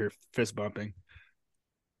just over here fist bumping.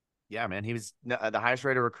 Yeah, man. He was the highest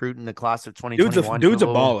rated recruit in the class of 2021. Dude's a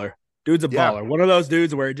baller. Dude's a baller. One of those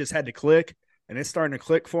dudes where it just had to click, and it's starting to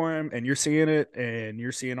click for him, and you're seeing it, and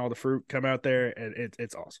you're seeing all the fruit come out there, and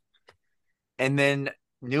it's awesome. And then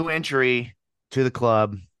new entry to the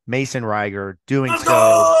club, Mason Reiger, doing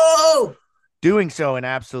so in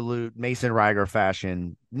absolute Mason Reiger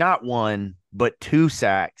fashion. Not 1, but 2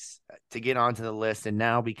 sacks to get onto the list, and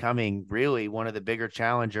now becoming really one of the bigger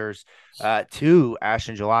challengers to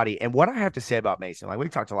Ashton Gelati. And what I have to say about Mason, like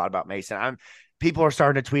we've talked a lot about Mason. People are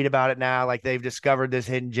starting to tweet about it now, like they've discovered this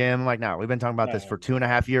hidden gem. Like, no, we've been talking about this for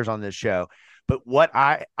 2.5 years on this show. But what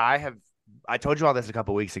I told you all this a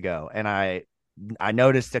couple of weeks ago, and I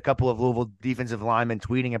noticed a couple of Louisville defensive linemen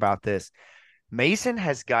tweeting about this. Mason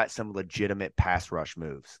has got some legitimate pass rush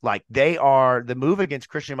moves. Like the move against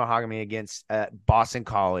Christian Mahogany against Boston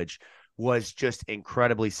College was just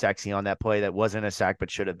incredibly sexy on that play. That wasn't a sack, but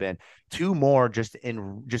should have been. 2 more just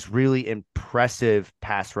really impressive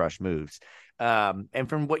pass rush moves. And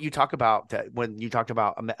from what you talk about when you talked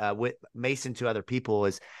about with Mason to other people,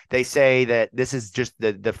 is they say that this is just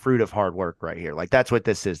the fruit of hard work right here. Like that's what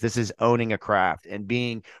this is. This is owning a craft and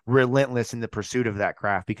being relentless in the pursuit of that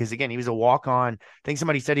craft. Because again, he was a walk-on. I think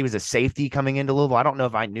somebody said he was a safety coming into Louisville. I don't know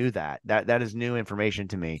if I knew that. That is new information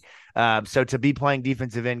to me. So to be playing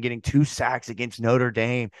defensive end, getting 2 sacks against Notre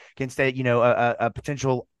Dame, against a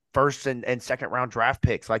potential first and second round draft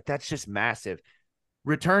picks, like that's just massive.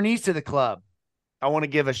 Returnees to the club. I want to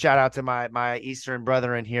give a shout out to my Eastern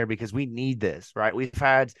brethren here because we need this, right? We've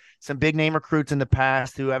had some big name recruits in the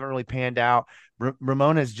past who haven't really panned out.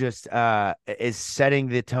 Ramon is just is setting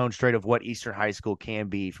the tone straight of what Eastern high school can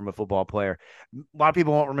be from a football player. A lot of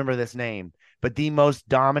people won't remember this name, but the most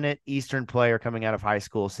dominant Eastern player coming out of high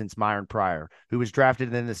school since Myron Pryor, who was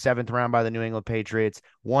drafted in the 7th round by the New England Patriots,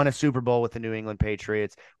 won a Super Bowl with the New England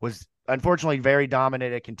Patriots, was unfortunately very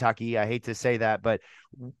dominant at Kentucky. I hate to say that, but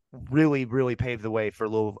really, really paved the way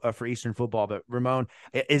for for Eastern football. But Ramon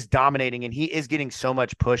is dominating, and he is getting so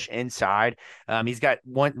much push inside. He's got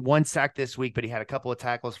one sack this week, but he had a couple of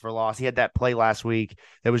tackles for loss. He had that play last week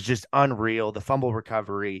that was just unreal. The fumble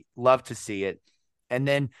recovery, love to see it. And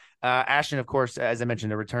then Ashton, of course, as I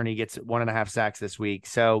mentioned, the return, he gets 1.5 sacks this week.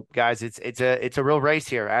 So guys, it's a real race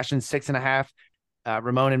here. Ashton's 6.5.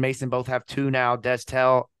 Ramon and Mason both have 2 now.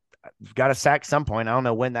 Destel got a sack some point. I don't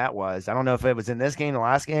know when that was. I don't know if it was in this game, the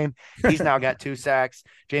last game. He's now got 2 sacks.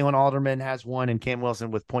 Jalen Alderman has 1, and Cam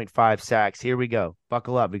Wilson with 0.5 sacks. Here we go.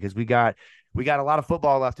 Buckle up because we got a lot of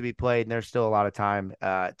football left to be played, and there's still a lot of time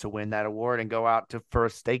to win that award and go out for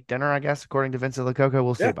a steak dinner, I guess, according to Vincent LeCoco.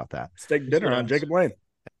 We'll see about that. Steak dinner on Jacob Lane.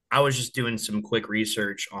 I was just doing some quick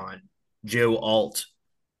research on Joe Alt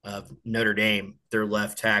of Notre Dame, their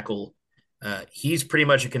left tackle. He's pretty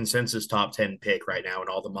much a consensus top 10 pick right now in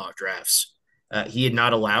all the mock drafts. He had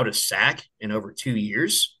not allowed a sack in over 2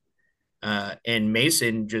 years. And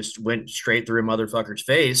Mason just went straight through a motherfucker's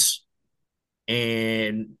face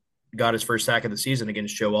and got his first sack of the season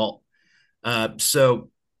against Joe Alt. So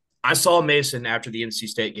I saw Mason after the NC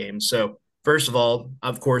State game. So first of all,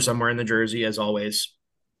 of course, I'm wearing the jersey as always.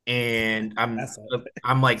 And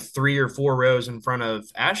I'm like 3 or 4 rows in front of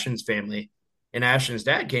Ashton's family. And Ashton's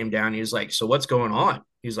dad came down. He was like, "So what's going on?"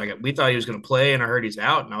 He's like, "We thought he was going to play, and I heard he's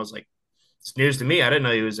out." And I was like, It's news to me. I didn't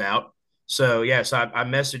know he was out. So yeah, so I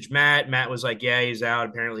messaged Matt. Matt was like, "Yeah, he's out.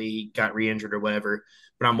 Apparently, he got re-injured or whatever."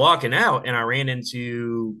 But I'm walking out, and I ran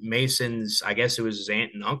into Mason's. I guess it was his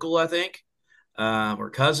aunt and uncle, I think, or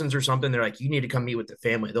cousins or something. They're like, "You need to come meet with the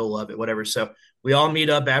family. They'll love it, whatever." So we all meet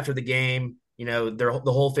up after the game. You know, the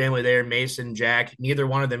whole family there. Mason, Jack. Neither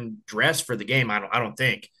one of them dressed for the game. I don't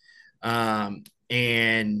think.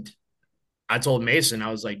 And I told Mason,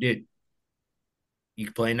 I was like, "Dude, you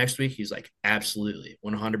can play next week?" He's like, "Absolutely,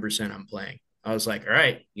 100%. I'm playing." I was like, "All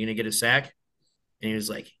right, you gonna get a sack?" And he was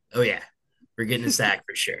like, "Oh yeah, we're getting a sack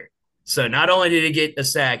for sure." So not only did he get a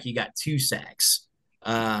sack, he got 2 sacks.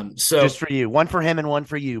 So just for you, one for him and one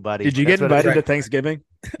for you, buddy. Did you get invited to Thanksgiving?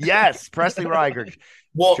 Yes, Presley Reiger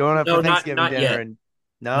showing up for Thanksgiving not dinner. yet. And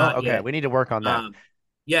no, Not okay, yet. we need to work on that.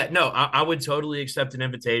 Yeah, no, I would totally accept an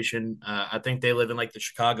invitation. I think they live in like the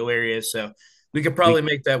Chicago area, so we could probably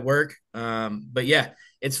make that work. But yeah,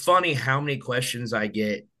 it's funny how many questions I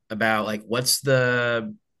get about like what's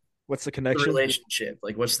the connection relationship,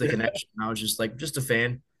 like what's the connection. And I was just like, just a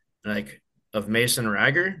fan like of Mason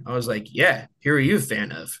Reiger. I was like, yeah, who are you a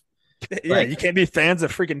fan of? Yeah, like, you can't be fans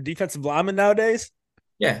of freaking defensive linemen nowadays.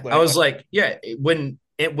 Yeah, I was like, yeah, when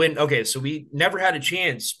okay, so we never had a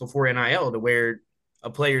chance before NIL to wear a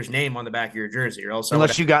player's name on the back of your jersey, or else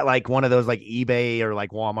unless you got like one of those like eBay or like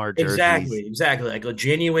Walmart jerseys. Exactly, like a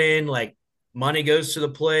genuine, like money goes to the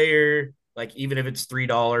player, like even if it's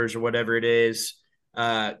 $3 or whatever it is,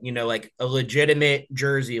 like a legitimate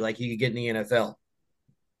jersey like you could get in the NFL,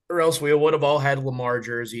 or else we would have all had Lamar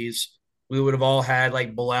jerseys. We would have all had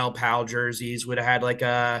like Bilal Powell jerseys. Would have had like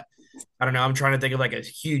a, I don't know. I'm trying to think of like a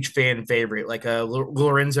huge fan favorite, like a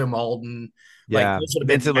Lorenzo Malden. Yeah, like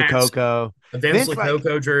Vincent Lococo. Vince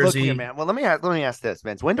Lococo jersey. Look here, man. Well, let me ask this,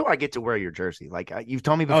 Vince. When do I get to wear your jersey? Like you've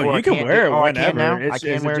told me before. Oh, you can wear it whenever. I can now. I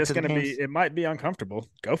can wear it to the games. It might be uncomfortable.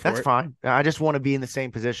 Go for it. That's fine. I just want to be in the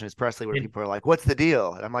same position as Presley, where people are like, "What's the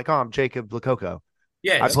deal?" And I'm like, "Oh, I'm Jacob Lococo."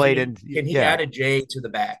 Yeah, I played in. Can he add a J to the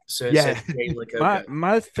back? So it says J Lococo.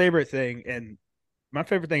 My favorite thing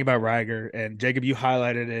about Reiger, and Jacob, you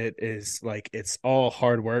highlighted it, is like it's all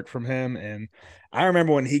hard work from him. And I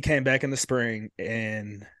remember when he came back in the spring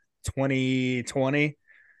in 2020,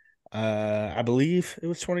 I believe it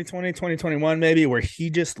was 2020, 2021 maybe, where he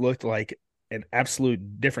just looked like an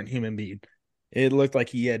absolute different human being. It looked like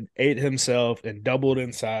he had ate himself and doubled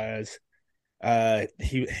in size.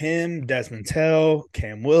 Desmond Tell,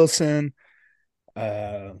 Cam Wilson,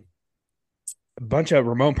 a bunch of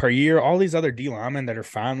Ramon Perrier, all these other D linemen that are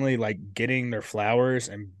finally like getting their flowers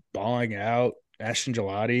and balling out. Ashton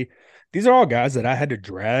Gelati. These are all guys that I had to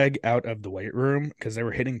drag out of the weight room because they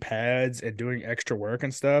were hitting pads and doing extra work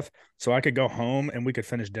and stuff. So I could go home and we could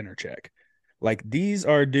finish dinner check. Like these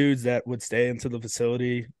are dudes that would stay into the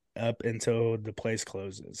facility up until the place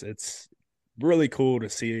closes. It's really cool to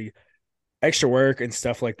see extra work and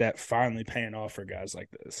stuff like that finally paying off for guys like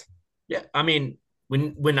this. Yeah, I mean,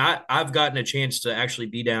 when I've gotten a chance to actually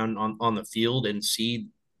be down on the field and see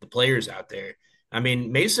the players out there, I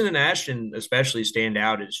mean, Mason and Ashton especially stand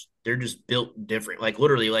out as they're just built different. Like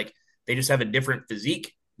literally, like they just have a different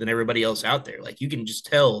physique than everybody else out there. Like you can just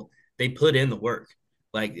tell they put in the work.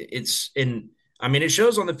 Like it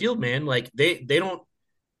shows on the field, man. Like they don't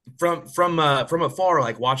from afar,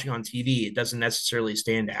 like watching on TV, it doesn't necessarily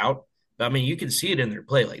stand out. But I mean, you can see it in their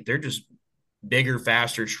play. Like they're just bigger,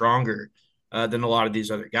 faster, stronger than a lot of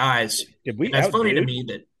these other guys. That's funny to me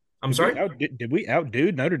that did we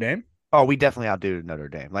outdo Notre Dame? Oh, we definitely outdude Notre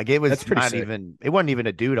Dame. Like it was not even. It wasn't even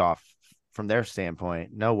a dude off from their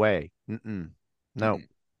standpoint. No way. No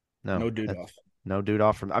dude off. No dude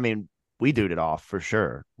off from. I mean, we dude it off for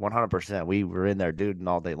sure. 100%. We were in there duding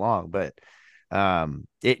all day long, but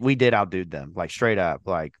we did outdude them like straight up,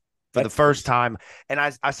 like for the first time. And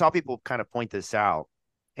I saw people kind of point this out,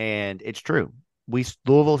 and it's true.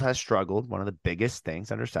 Louisville has struggled. One of the biggest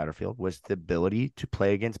things under Satterfield was the ability to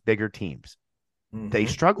play against bigger teams. Mm-hmm. They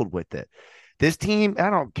struggled with it. This team, I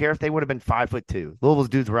don't care if they would have been 5'2". Louisville's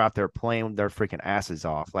dudes were out there playing their freaking asses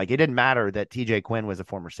off. Like it didn't matter that TJ Quinn was a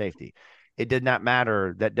former safety. It did not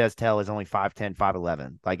matter that Des Tell is only 5'10",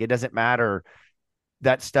 5'11". Like it doesn't matter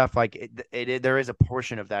that stuff. Like there is a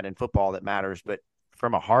portion of that in football that matters, but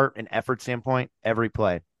from a heart and effort standpoint, every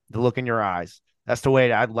play, the look in your eyes. That's the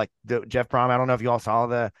way I'd like Jeff Brom. I don't know if you all saw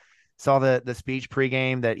the speech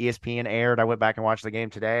pregame that ESPN aired. I went back and watched the game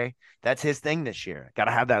today. That's his thing this year. Got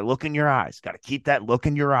to have that look in your eyes. Got to keep that look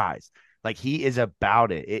in your eyes. Like he is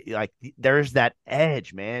about it. Like there's that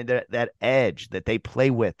edge, man, that edge that they play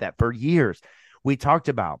with that for years we talked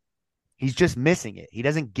about. He's just missing it. He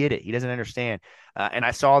doesn't get it. He doesn't understand. And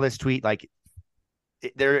I saw this tweet, like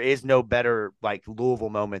there is no better like Louisville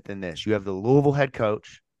moment than this. You have the Louisville head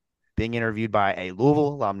coach being interviewed by a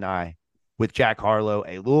Louisville alumni with Jack Harlow,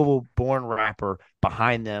 a Louisville-born rapper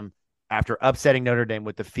behind them after upsetting Notre Dame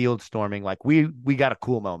with the field storming. Like we got a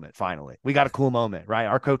cool moment finally. We got a cool moment, right?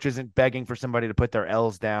 Our coach isn't begging for somebody to put their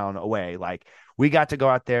L's down away. Like we got to go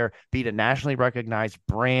out there, beat a nationally recognized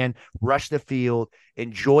brand, rush the field,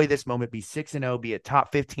 enjoy this moment, be 6-0, be a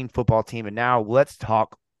top 15 football team, and now let's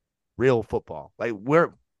talk real football. Like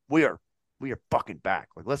we are fucking back.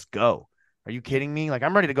 Like let's go. Are you kidding me? Like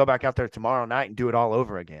I'm ready to go back out there tomorrow night and do it all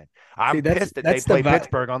over again. I'm pissed that they play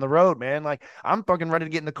Pittsburgh on the road, man. Like I'm fucking ready to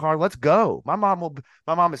get in the car. Let's go. My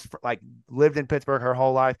mom is like lived in Pittsburgh her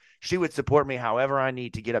whole life. She would support me however I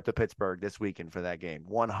need to get up to Pittsburgh this weekend for that game.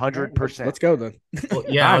 100%. Let's go then. Well,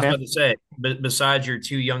 yeah, I was about to say, but besides your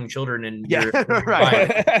 2 young children and your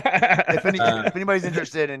right. If anybody's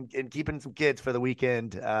interested in keeping some kids for the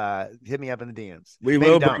weekend, hit me up in the DMs. We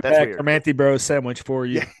will bring back a Manti Bros sandwich for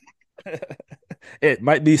you. Yeah. It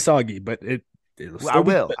might be soggy, but I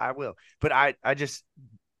will. But I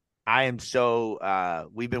am so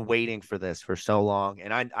we've been waiting for this for so long,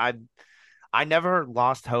 and I never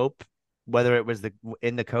lost hope, whether it was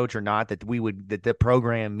in the coach or not, that the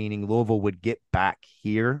program, meaning Louisville, would get back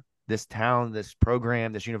here. This town, this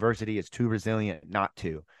program, this university is too resilient not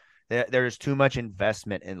to. There is too much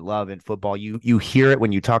investment and love in football. You hear it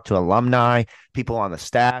when you talk to alumni, people on the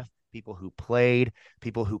staff, people who played,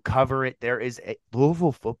 people who cover it.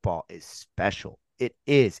 Louisville football is special. It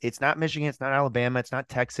is. It's not Michigan. It's not Alabama. It's not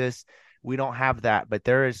Texas. We don't have that, but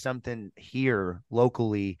there is something here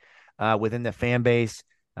locally within the fan base.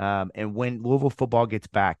 And when Louisville football gets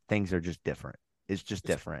back, things are just different. It's just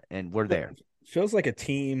different, and we're there. It feels like a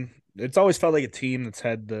team. It's always felt like a team that's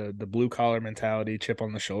had the blue collar mentality, chip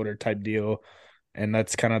on the shoulder type deal, and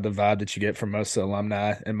that's kind of the vibe that you get from most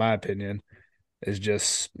alumni, in my opinion. Is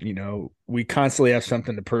just, we constantly have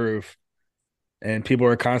something to prove, and people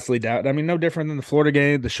are constantly doubting. I mean, no different than the Florida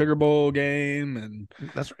game, the Sugar Bowl game, and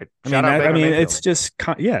that's right. It's just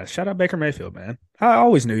shout out Baker Mayfield, man. I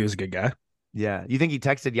always knew he was a good guy. Yeah, you think he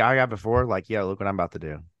texted Yaya before, like, "Yo, look what I'm about to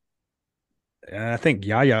do"? And I think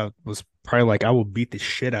Yaya was probably like, "I will beat the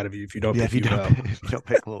shit out of you if you don't pick you up." If you don't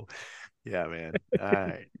pick Lou. Yeah, man. All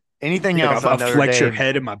right. Anything else? I'll flex your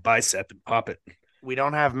head in my bicep and pop it. We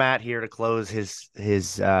don't have Matt here to close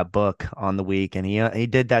his book on the week, and he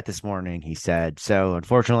did that this morning. He said so.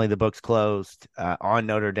 Unfortunately, the book's closed on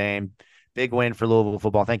Notre Dame. Big win for Louisville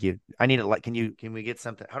football. Thank you. I need it. Can we get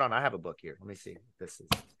something? Hold on, I have a book here. Let me see.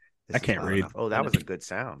 I can't read. Oh, that was a good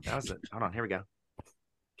sound. Hold on. Here we go.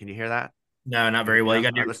 Can you hear that? No, not very well. You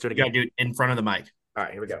got to let's do it again. You got to do it in front of the mic. All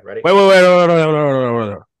right, here we go. Ready? Wait.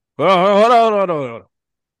 Hold on.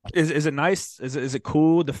 Is it nice? Is it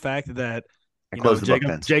cool the fact that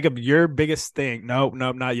Jacob, your biggest thing? No,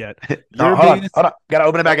 not yet. Hold on. Gotta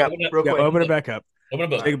open it back up. Real quick. Open it back up.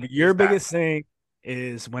 Jacob, your biggest thing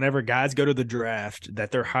is whenever guys go to the draft,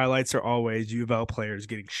 that their highlights are always U of L players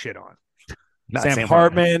getting shit on. Sam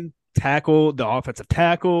Hartman, tackle, the offensive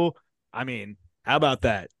tackle. I mean, how about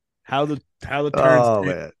that? How the turns?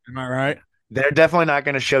 Man. Am I right? They're definitely not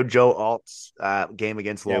going to show Joe Alt's game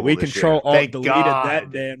against Louisville. Yeah, we control Alt deleted that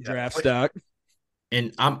damn draft stock.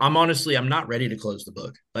 And I'm honestly, I'm not ready to close the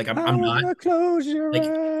book. Like I'm not. Close your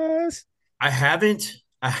eyes. I haven't.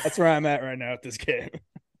 That's where I'm at right now at this game.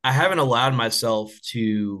 I haven't allowed myself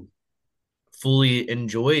to fully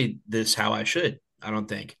enjoy this how I should. I don't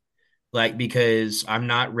think, because I'm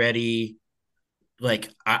not ready.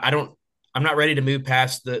 I'm not ready to move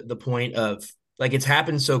past the point of it's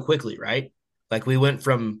happened so quickly, right? Like we went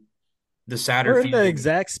from the Saturday. We're in the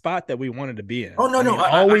exact spot that we wanted to be in. Oh no,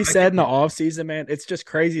 all we said in the offseason, man, it's just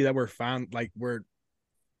crazy that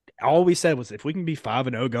all we said was if we can be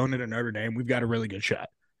 5-0 going into Notre Dame, we've got a really good shot.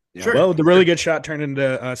 Yeah. Sure. Well, the really good shot turned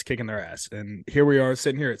into us kicking their ass, and here we are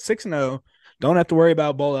sitting here at 6-0. Don't have to worry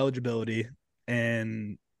about bowl eligibility,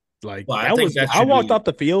 and I walked off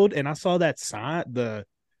the field and I saw that sign, the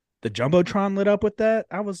jumbotron lit up with that.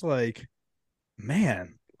 I was like,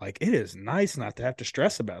 man, it is nice not to have to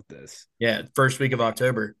stress about this. Yeah, first week of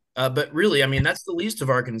October. But really, I mean, that's the least of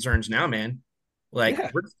our concerns now, man.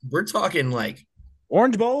 We're talking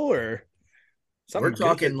Orange Bowl or something. We're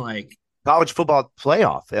talking college football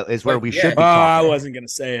playoff is where we should be. I wasn't going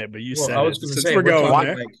to say it, but you said I was going to say we're going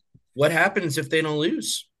there. What happens if they don't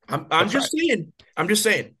lose? I'm just saying. I'm just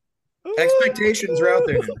saying. Expectations are out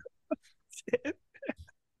there now.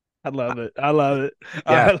 I love it. Yeah, I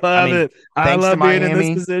love it. I love being in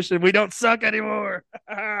this position. We don't suck anymore.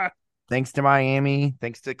 Thanks to Miami.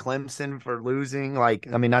 Thanks to Clemson for losing.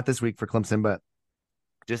 Not this week for Clemson, but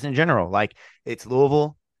just in general. It's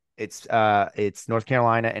Louisville. It's North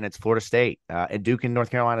Carolina and it's Florida State. And Duke and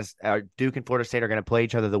Duke and Florida State are going to play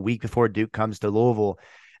each other the week before Duke comes to Louisville.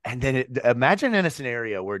 And then imagine in a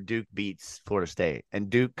scenario where Duke beats Florida State and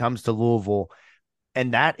Duke comes to Louisville,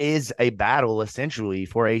 and that is a battle essentially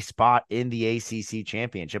for a spot in the ACC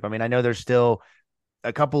championship. I mean, I know there's still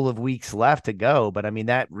a couple of weeks left to go, but I mean,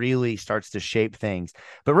 that really starts to shape things.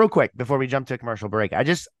 But real quick, before we jump to a commercial break,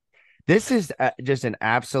 this is just an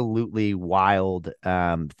absolutely wild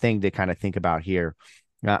thing to kind of think about here.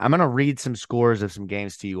 I'm going to read some scores of some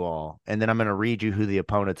games to you all, and then I'm going to read you who the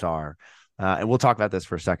opponents are. And we'll talk about this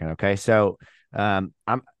for a second. Okay. So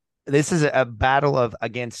this is a battle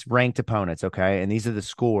against ranked opponents. Okay. And these are the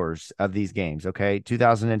scores of these games. Okay.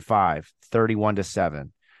 2005, 31-7,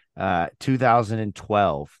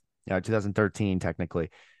 2012, 2013, technically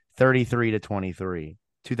 33-23,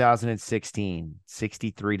 2016,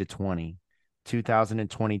 63-20,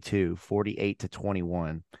 2022,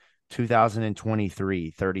 48-21,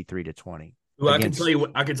 2023, 33-20. Well, I can tell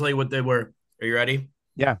you what they were. Are you ready?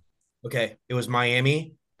 Yeah. Okay, it was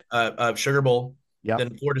Miami, Sugar Bowl,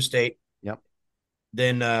 then Florida State,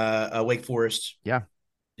 then Wake Forest, and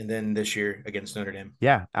then this year against Notre Dame.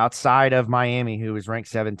 Yeah, outside of Miami, who was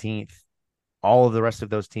ranked 17th, all of the rest of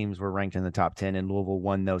those teams were ranked in the top 10, and Louisville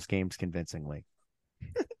won those games convincingly.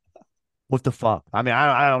 What the fuck? I mean,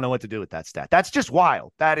 I don't know what to do with that stat. That's just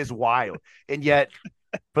wild. That is wild. And yet,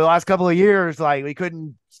 for the last couple of years, like, we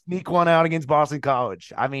couldn't sneak one out against Boston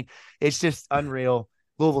College. I mean, it's just unreal.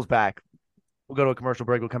 Louisville's back. We'll go to a commercial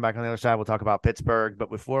break. We'll come back on the other side. We'll talk about Pittsburgh.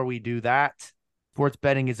 But before we do that, sports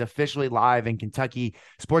betting is officially live in Kentucky.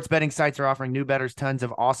 Sports betting sites are offering new bettors tons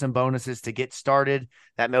of awesome bonuses to get started.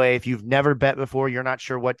 That way, if you've never bet before, you're not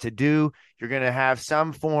sure what to do, you're going to have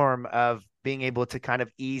some form of being able to kind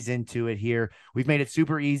of ease into it here. We've made it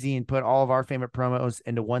super easy and put all of our favorite promos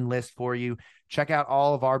into one list for you. Check out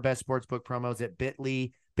all of our best sportsbook promos at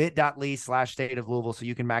bit.ly/state of Louisville so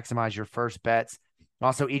you can maximize your first bets.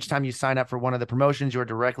 Also, each time you sign up for one of the promotions, you're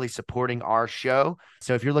directly supporting our show.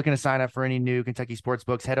 So if you're looking to sign up for any new Kentucky sports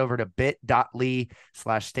books, head over to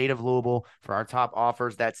bit.ly/state of Louisville for our top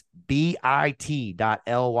offers. That's bit.ly/state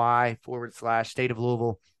of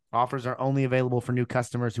Louisville. Offers are only available for new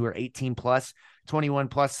customers who are 18 plus, 21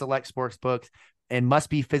 plus select sports books, and must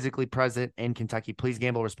be physically present in Kentucky. Please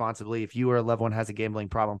gamble responsibly. If you or a loved one has a gambling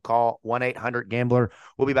problem, call 1-800-GAMBLER.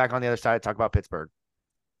 We'll be back on the other side to talk about Pittsburgh.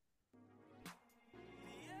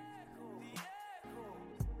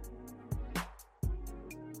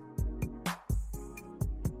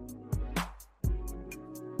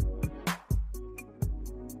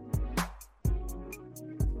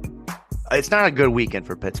 It's not a good weekend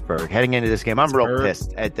for Pittsburgh. Heading into this game, I'm real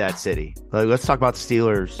pissed at that city. Let's talk about the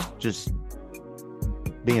Steelers just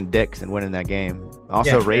being dicks and winning that game.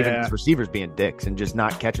 Also, Ravens receivers being dicks and just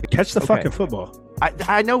not catching. Catch the fucking football.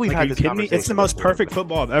 I know we've had this conversation. It's the most perfect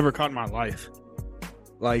football I've ever caught in my life.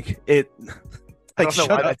 Like it. I don't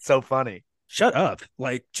know why that's so funny. Shut up!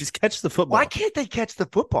 Like, just catch the football. Why can't they catch the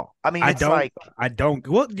football? I mean, I don't.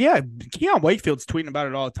 Well, yeah, Keon Wakefield's tweeting about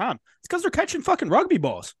it all the time. It's because they're catching fucking rugby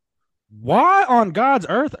balls. Why on God's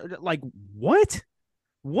earth? Like, what?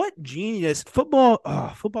 What genius football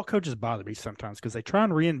coaches bother me sometimes because they try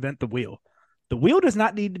and reinvent the wheel. The wheel does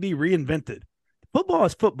not need to be reinvented. Football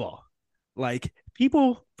is football. Like,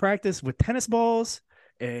 people practice with tennis balls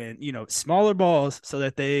and, smaller balls so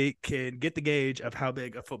that they can get the gauge of how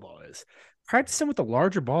big a football is. Practicing with a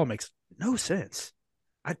larger ball makes no sense.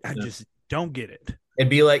 I just don't get it.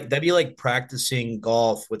 That'd be like practicing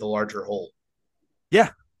golf with a larger hole. Yeah.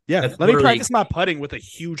 Yeah, let me practice my putting with a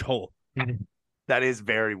huge hole. That is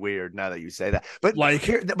very weird now that you say that. But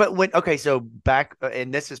so back,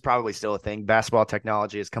 and this is probably still a thing, basketball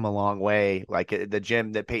technology has come a long way. Like the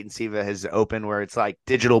gym that Peyton Siva has opened where it's like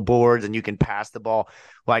digital boards and you can pass the ball.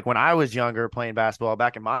 Like when I was younger playing basketball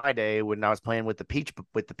back in my day, when I was playing with the peach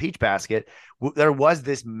basket, there was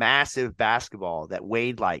this massive basketball that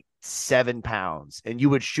weighed like 7 pounds and you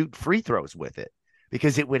would shoot free throws with it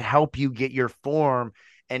because it would help you get your form.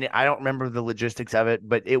 And I don't remember the logistics of it,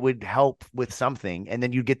 but it would help with something. And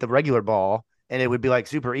then you get the regular ball and it would be like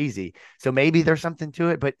super easy. So maybe there's something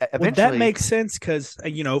to it, but eventually that makes sense because,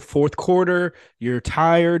 fourth quarter, you're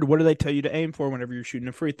tired. What do they tell you to aim for whenever you're shooting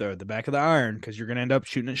a free throw? The back of the iron, because you're going to end up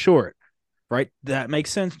shooting it short, right? That makes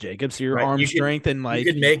sense, Jacob. So your arm strength and like.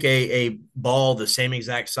 You could make a ball the same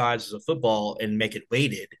exact size as a football and make it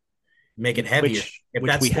weighted. Make it heavier.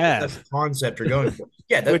 That's the concept you're going for.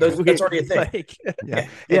 Yeah, that's already a thing.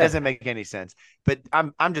 It doesn't make any sense. But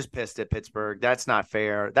I'm just pissed at Pittsburgh. That's not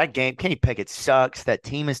fair. That game, Kenny Pickett sucks. That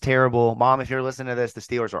team is terrible. Mom, if you're listening to this, the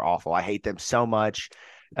Steelers are awful. I hate them so much.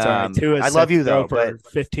 It's all right. Tua is I set love you to go though, for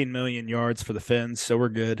but 15 million yards for the Fins, so we're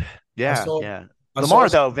good. yeah. I Lamar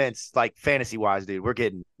saw- though, Vince, like fantasy wise, dude, we're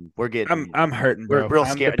getting. I'm hurting, We're bro. real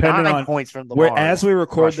I'm scared. depending 9 on points from Lamar. as we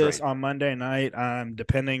record this frustrating. on Monday night. I'm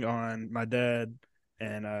depending on my dad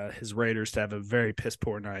and his Raiders to have a very piss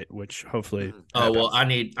poor night, which hopefully. Oh well, I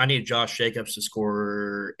need Josh Jacobs to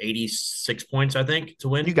score 86 points, I think, to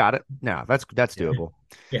win. You got it. No, that's doable.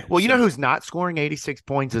 Yeah. Well, you know who's not scoring 86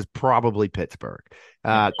 points is probably Pittsburgh.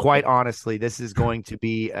 Quite honestly, this is going to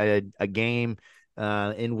be a game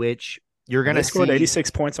in which you're going to scored see 86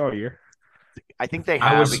 points all year. I think they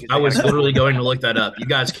have. I was literally going to look that up. You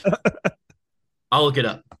guys, I'll look it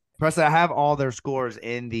up. Presley, I have all their scores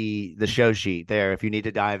in the show sheet there. If you need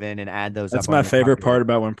to dive in and add those, that's up my favorite part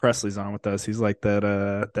about when Presley's on with us. He's like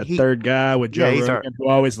that third guy with Joe Rogan who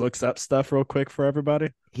always looks up stuff real quick for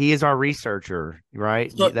everybody. He is our researcher,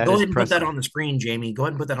 right? So, go ahead and put that on the screen, Jamie. Go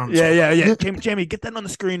ahead and put that on the screen. Yeah. Jamie, get that on the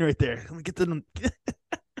screen right there. Let me get that on.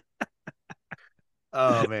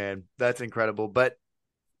 Oh, man. That's incredible. But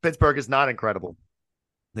Pittsburgh is not incredible.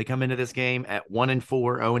 They come into this game at 1-4,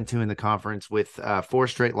 0-2 in the conference with 4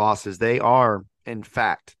 straight losses. They are, in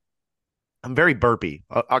fact, I'm very burpy.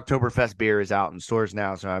 Oktoberfest beer is out in stores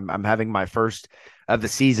now, so I'm having my first of the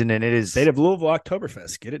season, and it is State of Louisville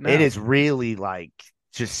Oktoberfest. Get it now. It is really like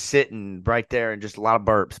just sitting right there and just a lot of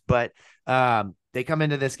burps. But they come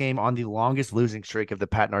into this game on the longest losing streak of the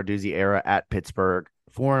Pat Narduzzi era at Pittsburgh.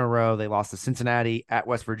 4 in a row. They lost to Cincinnati, at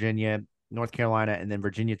West Virginia, North Carolina, and then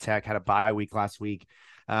Virginia Tech had a bye week last week.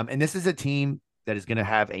 And this is a team that is going to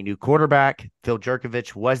have a new quarterback. Phil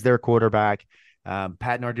Jerkovich was their quarterback.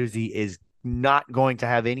 Pat Narduzzi is not going to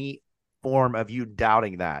have any form of you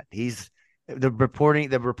doubting that. He's the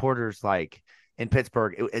reporters like in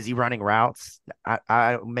Pittsburgh. Is he running routes?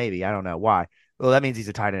 I don't know why. Well, that means he's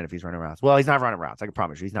a tight end if he's running routes. Well, he's not running routes. I can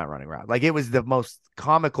promise you he's not running routes. Like, it was the most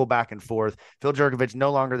comical back and forth. Phil Jerkovich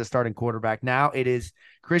no longer the starting quarterback. Now it is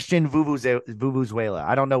Christian Vuvuzuela.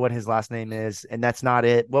 I don't know what his last name is, and that's not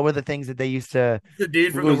it. What were the things that they used to? The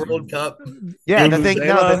dude from the World Cup. Yeah, the thing.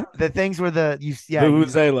 No, the things were the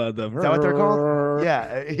Vuvuzela. Is that what they're called?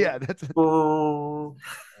 Yeah. That's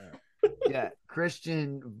yeah.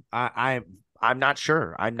 Christian. I'm not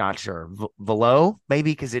sure. Velo,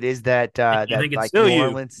 maybe, because it is that. I think it's like New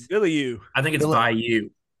Orleans. I think it's Bayou.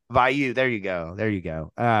 Bayou. There you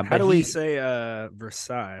go. How do we say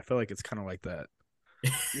Versailles? I feel like it's kind of like that.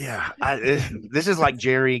 Yeah, this is like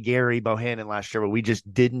Gary Bohannon last year, but we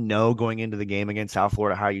just didn't know going into the game against South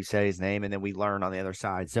Florida how you say his name, and then we learn on the other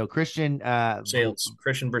side. So Christian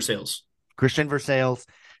Christian Versailles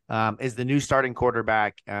is the new starting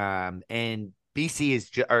quarterback, and BC is,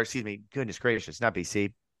 goodness gracious, not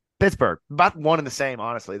BC, Pittsburgh, about one and the same,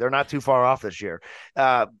 honestly. They're not too far off this year.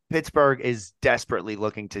 Pittsburgh is desperately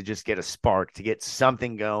looking to just get a spark, to get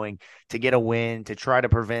something going, to get a win, to try to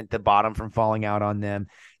prevent the bottom from falling out on them.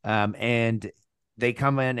 And they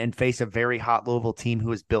come in and face a very hot Louisville team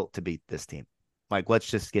who is built to beat this team. Like, let's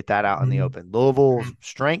just get that out in the open. Louisville's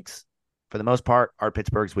strengths, for the most part, are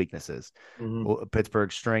Pittsburgh's weaknesses.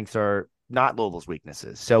 Pittsburgh's strengths are not Louisville's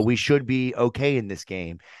weaknesses. So we should be okay in this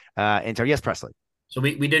game. And so, yes, Presley. So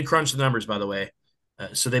we did crunch the numbers, by the way.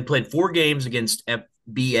 So they played 4 games against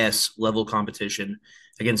FBS level competition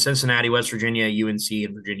against Cincinnati, West Virginia, UNC,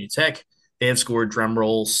 and Virginia Tech. They have scored, drum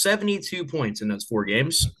roll, 72 points in those 4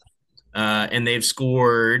 games. And they've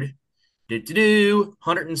scored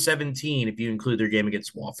 117 if you include their game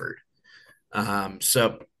against Wofford.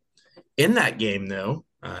 So in that game, though,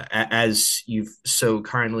 as you've so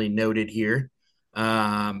kindly noted here,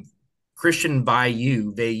 Christian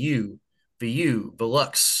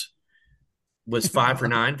Velux was 5 for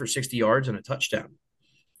 9 for 60 yards and a touchdown.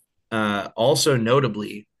 Also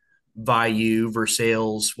notably,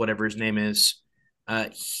 Versailles, whatever his name is,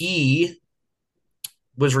 he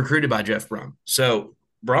was recruited by Jeff Brom. So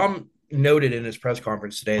Brom noted in his press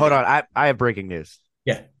conference today. Hold on, I have breaking news.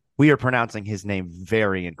 Yeah. We are pronouncing his name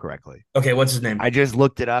very incorrectly. Okay, what's his name? I just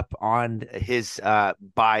looked it up on his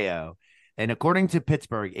bio. And according to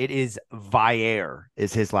Pittsburgh, it is Vier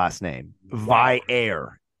is his last name. Wow.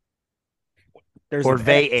 Vier. Or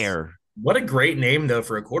Vier. What a great name, though,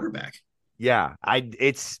 for a quarterback. Yeah.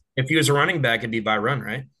 If he was a running back, it'd be Run,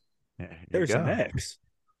 right? There's an X.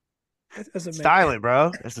 Silent,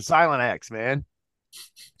 bro. It's a silent X, man.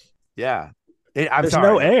 Yeah. There's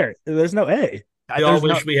no A. There's no A. I all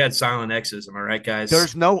wish we had silent X's. Am I right, guys?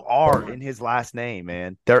 There's no R in his last name,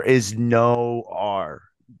 man. There is no R.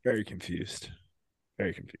 Very confused.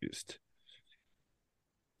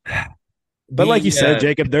 But like you said,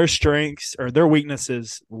 Jacob, their strengths or their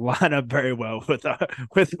weaknesses line up very well with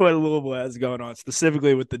what Louisville has going on,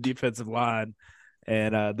 specifically with the defensive line.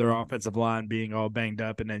 and their offensive line being all banged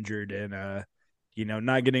up and injured, and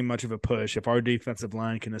not getting much of a push. If our defensive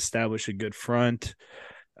line can establish a good front,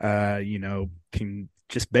 can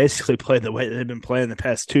just basically play the way they've been playing the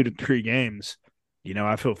past 2 to 3 games,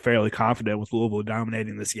 I feel fairly confident with Louisville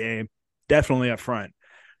dominating this game. Definitely up front.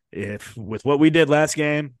 If with what we did last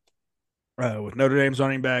game, with Notre Dame's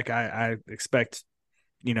running back, I expect,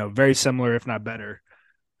 very similar, if not better,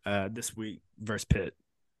 this week versus Pitt.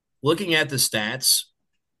 Looking at the stats,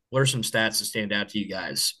 what are some stats that stand out to you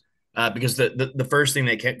guys? Because the first thing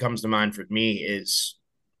that comes to mind for me is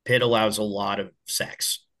Pitt allows a lot of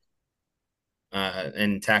sacks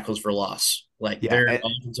and tackles for loss. Like their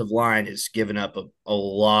offensive line has given up a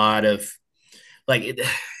lot of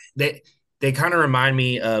they kind of remind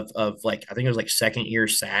me of like, I think it was like second year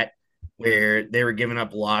SAT, where they were giving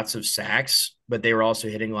up lots of sacks, but they were also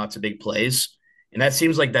hitting lots of big plays. And that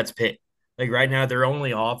seems like that's Pitt. Like right now, their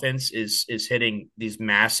only offense is hitting these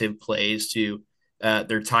massive plays to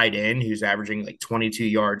their tight end, who's averaging like 22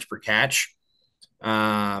 yards per catch.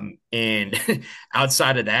 And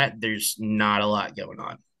outside of that, there's not a lot going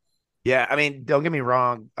on. Yeah, I mean, don't get me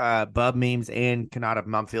wrong. Bub Memes and Kanata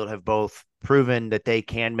Mumfield have both proven that they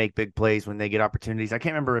can make big plays when they get opportunities. I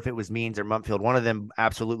can't remember if it was Means or Mumfield. One of them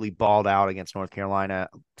absolutely balled out against North Carolina.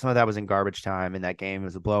 Some of that was in garbage time in that game. It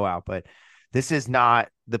was a blowout, but this is not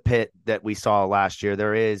the Pitt that we saw last year.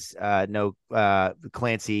 There is no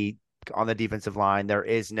Clancy on the defensive line. There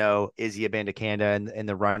is no Izzy Abandakanda in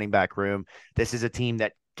the running back room. This is a team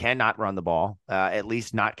that cannot run the ball, at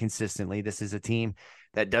least not consistently. This is a team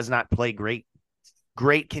that does not play great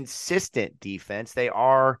consistent defense. They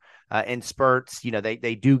are in spurts.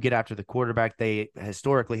 They do get after the quarterback. They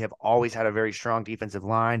historically have always had a very strong defensive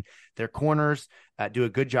line. Their corners do a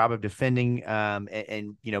good job of defending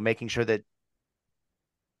and making sure that,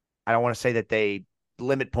 I don't want to say that they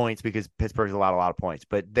limit points, because Pittsburgh's allowed a lot of points,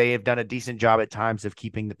 but they have done a decent job at times of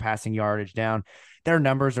keeping the passing yardage down. Their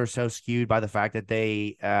numbers are so skewed by the fact that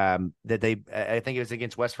I think it was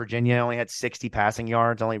against West Virginia, only had 60 passing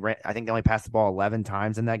yards. I think they only passed the ball 11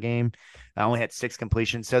 times in that game. Only had 6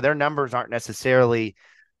 completions. So their numbers aren't necessarily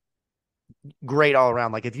great all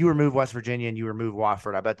around. Like if you remove West Virginia and you remove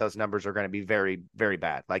Wofford, I bet those numbers are going to be very, very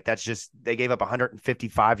bad. Like that's just, they gave up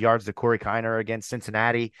 155 yards to Corey Kiner against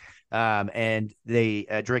Cincinnati. And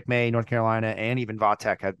Drake May, North Carolina, and even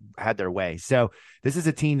Vautech have had their way. So this is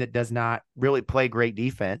a team that does not really play great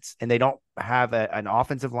defense, and they don't have an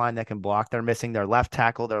offensive line that can block. They're missing their left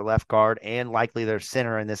tackle, their left guard, and likely their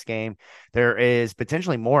center in this game. There is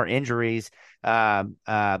potentially more injuries. Pat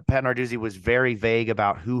Narduzzi was very vague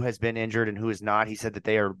about who has been injured and who is not. He said that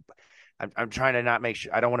they are, I'm trying to not make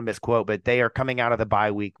sure, I don't want to misquote, but they are coming out of the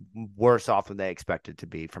bye week worse off than they expected to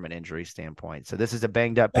be from an injury standpoint. So this is a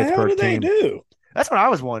banged up Pittsburgh team. Do? That's what I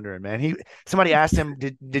was wondering, man. Somebody asked him,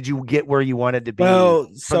 did you get where you wanted to be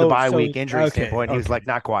from the bye week injury standpoint? He was like,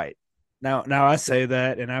 not quite. Now I say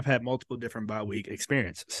that, and I've had multiple different bye week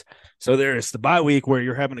experiences. So there's the bye week where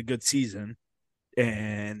you're having a good season,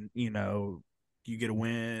 and you get a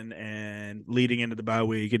win, and leading into the bye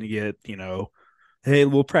week, and you get hey,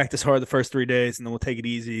 we'll practice hard the first 3 days, and then we'll take it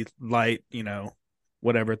easy, light,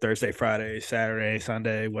 whatever, Thursday, Friday, Saturday,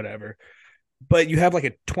 Sunday, whatever. But you have like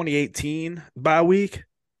a 2018 bye week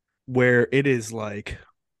where it is like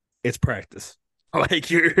it's practice.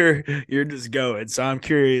 Like you're just going. So I'm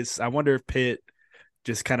curious. I wonder if Pitt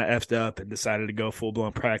just kind of effed up and decided to go full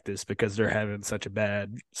blown practice because they're having such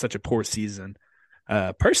a poor season.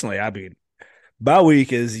 Personally, I mean, bye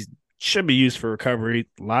week should be used for recovery.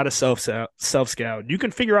 A lot of self scout. You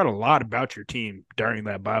can figure out a lot about your team during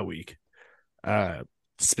that bye week.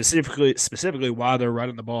 Specifically why they're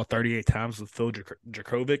running the ball 38 times with Phil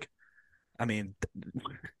Dracovic. I mean,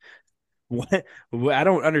 what? I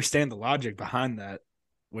don't understand the logic behind that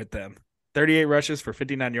with them. 38 rushes for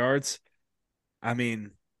 59 yards. I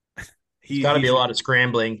mean, he's got to be a lot of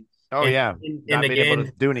scrambling. Oh, yeah. Not being able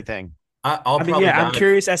to do anything. I'm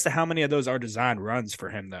curious as to how many of those are designed runs for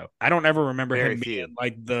him, though. I don't ever remember him being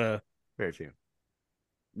like the very few.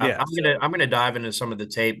 Yeah, I'm gonna dive into some of the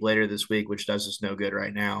tape later this week, which does us no good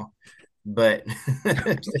right now. But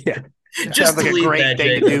yeah, just like a great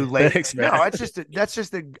thing to do later. No, that's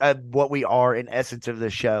just what we are in essence of the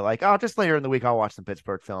show. Like, just later in the week, I'll watch the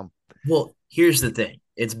Pittsburgh film. Well, here's the thing: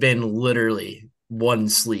 it's been literally one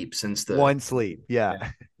sleep since the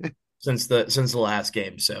since the last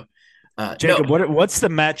game. So, Jacob, what's the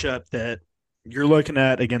matchup that you're looking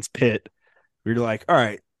at against Pitt? Where you're like, all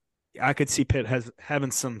right, I could see Pitt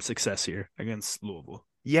having some success here against Louisville.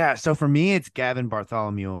 Yeah, so for me, it's Gavin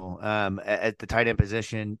Bartholomew at the tight end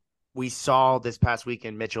position. we saw this past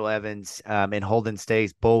weekend Mitchell Evans and Holden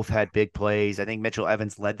Stays both had big plays. I think Mitchell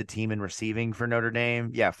Evans led the team in receiving for Notre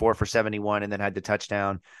Dame. Yeah, 4 for 71 and then had the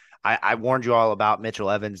touchdown. I warned you all about Mitchell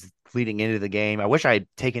Evans leading into the game. I wish I had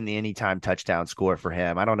taken the anytime touchdown score for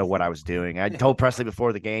him. I don't know what I was doing. I told Presley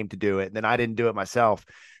before the game to do it, and then I didn't do it myself.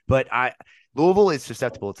 But Louisville is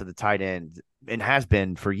susceptible to the tight end and has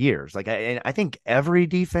been for years. And I think every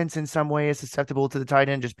defense in some way is susceptible to the tight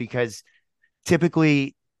end just because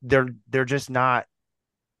typically they're just not.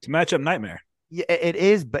 It's a matchup nightmare. Yeah, it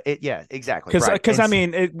is, but yeah, exactly. Because I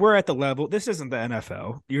mean, we're at the level. This isn't the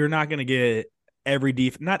NFL. You're not going to get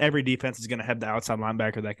not every defense is going to have the outside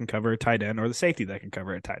linebacker that can cover a tight end or the safety that can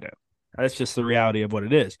cover a tight end. That's just the reality of what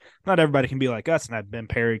it is. Not everybody can be like us and have Ben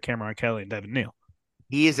Perry, Cameron Kelly, and Devin Neal.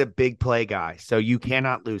 He is a big play guy, so you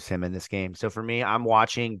cannot lose him in this game. So for me, I'm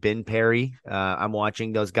watching Ben Perry. I'm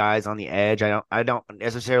watching those guys on the edge. I don't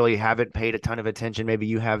necessarily haven't paid a ton of attention. Maybe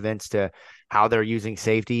you have, Vince, to how they're using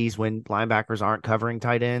safeties when linebackers aren't covering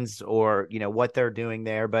tight ends, or what they're doing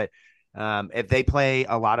there. But if they play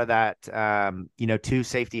a lot of that, 2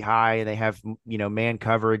 safety high, and they have man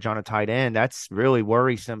coverage on a tight end, that's really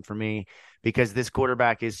worrisome for me. Because this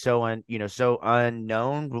quarterback is so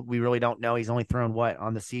unknown. We really don't know. He's only thrown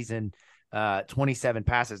on the season 27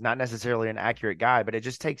 passes. Not necessarily an accurate guy, but it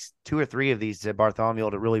just takes 2 or 3 of these to Bartholomew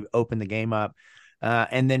to really open the game up,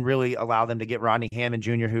 and then really allow them to get Rodney Hammond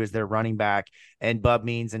Jr., who is their running back, and Bub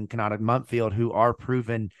Means and Kanata Mumpfield, who are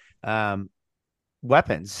proven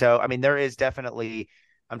weapons. So I mean, there is definitely.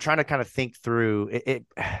 I'm trying to kind of think through it.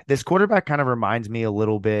 This quarterback kind of reminds me a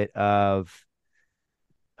little bit of.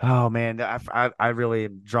 Oh man, I really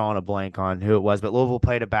am drawing a blank on who it was, but Louisville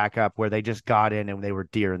played a backup where they just got in and they were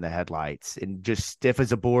deer in the headlights and just stiff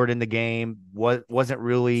as a board in the game. Wasn't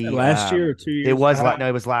really last year or 2 years? It was no,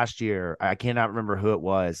 it was last year. I cannot remember who it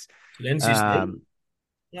was. NC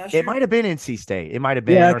State. It might have been NC State. It might have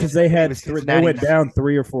been. Yeah, because they went down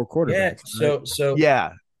 3 or 4 quarterbacks. Yeah,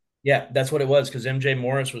 right? Yeah, that's what it was. Because MJ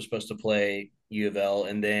Morris was supposed to play U of L,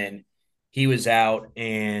 and then he was out,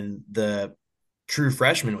 and the true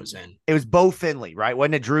freshman was in. It was Bo Finley, right?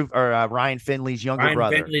 Wasn't it Drew or Ryan Finley's younger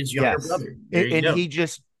brother? Finley's younger brother. He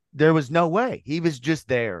just, there was no way. He was just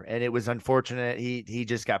there, and it was unfortunate. He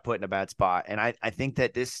just got put in a bad spot. And I think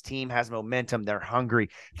that this team has momentum. They're hungry.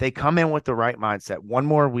 They come in with the right mindset. One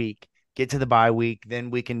more week, get to the bye week, then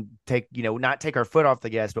we can take, not take our foot off the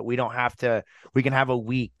gas, but we don't have to. We can have a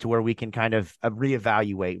week to where we can kind of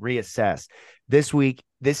reevaluate, reassess. This week,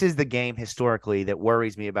 this is the game historically that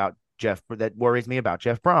worries me about Jeff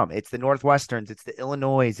Brom. It's the Northwesterns, it's the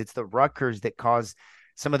Illinois, it's the Rutgers that cause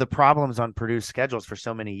some of the problems on Purdue's schedules for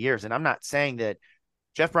so many years. And I'm not saying that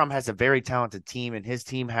Jeff Brom has a very talented team and his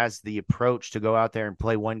team has the approach to go out there and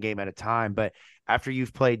play one game at a time. But after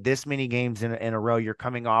you've played this many games in a row, you're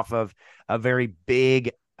coming off of a very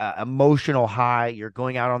big emotional high. You're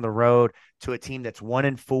going out on the road to a team that's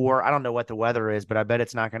 1-4. I don't know what the weather is, but I bet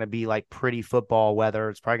it's not going to be like pretty football weather.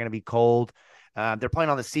 It's probably going to be cold. They're playing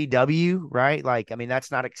on the CW, right?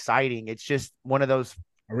 That's not exciting. It's just one of those.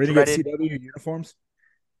 Are we going to get CW uniforms?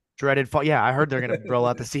 Dreaded fall. Yeah, I heard they're going to roll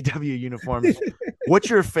out the CW uniforms. What's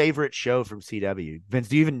your favorite show from CW? Vince,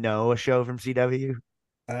 do you even know a show from CW?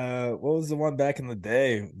 What was the one back in the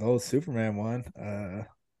day? The old Superman one.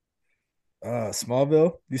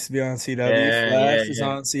 Smallville used to be on CW. Flash is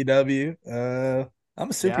on CW. I'm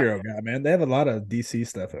a superhero guy, man. They have a lot of DC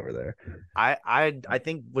stuff over there. I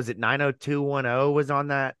think, was it 90210 was on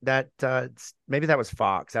that maybe that was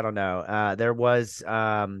Fox. I don't know. There was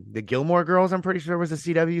the Gilmore Girls, I'm pretty sure was a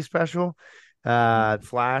CW special.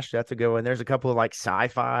 Flash, that's a good one. There's a couple of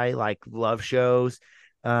sci-fi love shows.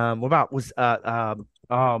 What about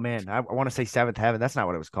oh man, I want to say Seventh Heaven. That's not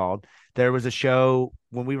what it was called. There was a show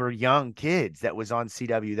when we were young kids that was on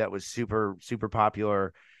CW that was super, super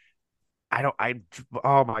popular.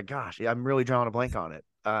 Oh my gosh, I'm really drawing a blank on it.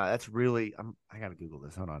 That's really, I gotta Google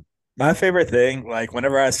this. Hold on. My favorite thing,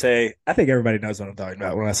 whenever I say, I think everybody knows what I'm talking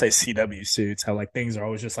about when I say CW suits, how things are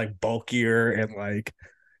always just bulkier and I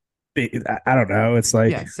don't know. It's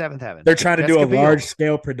Seventh Heaven. They're trying to do a large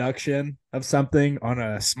scale production of something on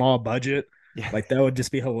a small budget. Yeah. That would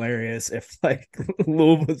just be hilarious if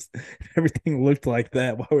Louisville's everything looked like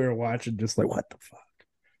that while we were watching. Just what the fuck?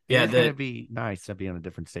 Yeah, it's gonna be nice to be on a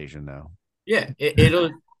different station though. Yeah,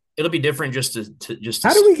 it'll be different just to.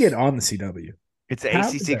 How do we get on the CW? It's an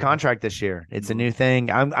ACC contract this year. It's a new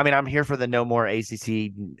thing. I'm here for the no more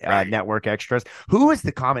ACC network extras. Who is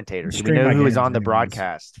the commentator? Do we know who is on the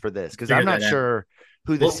broadcast for this? Because I'm not sure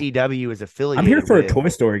who the CW is affiliated. I'm here for with. a Toy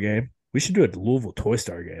Story game. We should do a Louisville Toy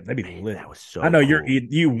Star game. That'd be lit. That was so I know cool.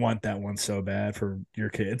 you want that one so bad for your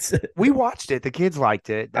kids. We watched it. The kids liked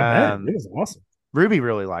it. I bet it was awesome. Ruby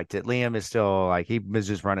really liked it. Liam is still like he was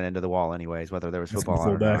just running into the wall anyways, whether there was football on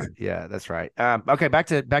or not. Yeah, that's right. Okay, back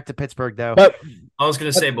to Pittsburgh though. But I was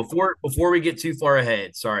going to say before we get too far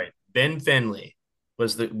ahead, sorry, Ben Finley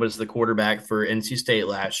was the quarterback for NC State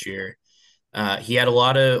last year. He had a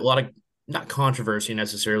lot of not controversy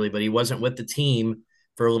necessarily, but he wasn't with the team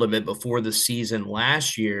for a little bit before the season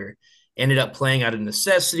last year. Ended up playing out of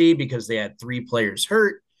necessity because they had 3 players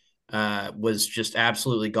hurt. Was just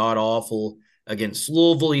absolutely god awful against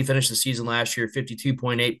Louisville. He finished the season last year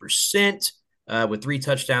 52.8% with 3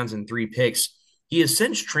 touchdowns and 3 picks. He has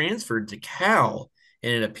since transferred to Cal,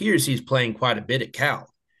 and it appears he's playing quite a bit at Cal.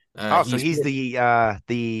 So he's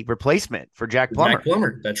the replacement for Jack Plummer. Jack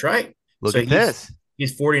Plummer, that's right. Look at this.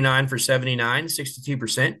 He's 49 for 79,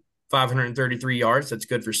 62%, 533 yards. That's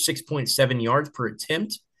good for 6.7 yards per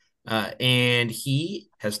attempt. And he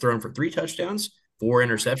has thrown for 3 touchdowns, 4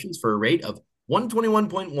 interceptions for a rate of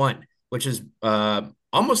 121.1, which is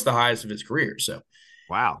almost the highest of his career. So,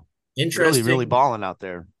 wow. Interesting. Really balling out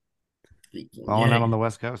there. Balling out on the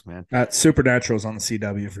West Coast, man. Supernatural's on the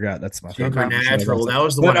CW. I forgot. That's my favorite. Supernatural. That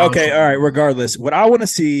was the one. Okay, all right. Regardless, what I want to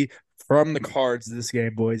see from the Cards this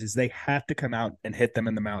game, boys, is they have to come out and hit them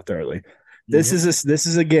in the mouth early. This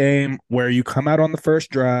is a game where you come out on the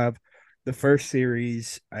first drive, the first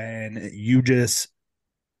series, and you just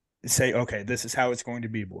say, okay, this is how it's going to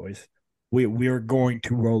be, boys. We are going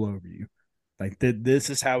to roll over you. Like this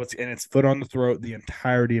is how it's, and it's foot on the throat the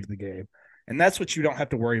entirety of the game. And that's what you don't have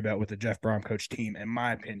to worry about with the Jeff Brom coach team, in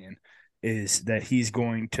my opinion, is that he's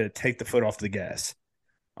going to take the foot off the gas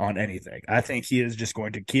on anything. I think he is just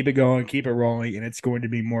going to keep it going, keep it rolling, and it's going to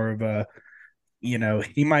be more of a,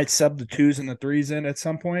 he might sub the 2s and the 3s in at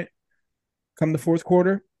some point come the fourth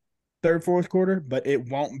quarter, fourth quarter, but it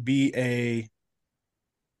won't be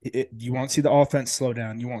you won't see the offense slow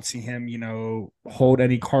down. You won't see him, hold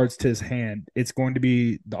any cards to his hand. It's going to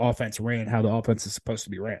be the offense ran how the offense is supposed to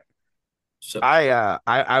be ran. So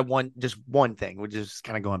I want just one thing, which is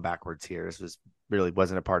kind of going backwards here. This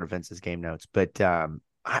wasn't a part of Vince's game notes, but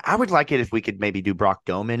I would like it if we could maybe do Brock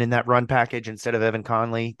Doman in that run package instead of Evan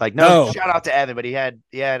Conley. Like, no, shout out to Evan, but he had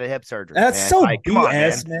a hip surgery. That's man. so like,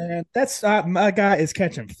 BS, man. That's my guy is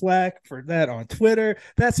catching flack for that on Twitter.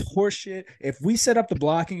 That's horseshit. If we set up the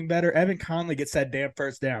blocking better, Evan Conley gets that damn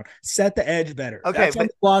first down. Set the edge better. Okay, that's on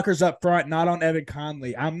the blockers up front, not on Evan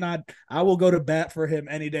Conley. I will go to bat for him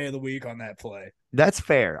any day of the week on that play. That's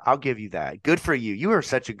fair. I'll give you that. Good for you. You are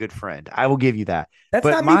such a good friend. I will give you that. That's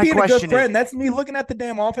not me being a good friend. That's me looking at the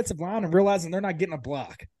damn offensive line and realizing they're not getting a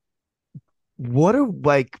block.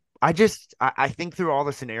 I think through all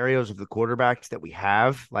the scenarios of the quarterbacks that we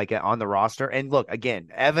have, like on the roster. And look, again,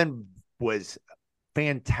 Evan was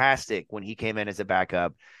fantastic when he came in as a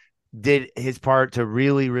backup. Did his part to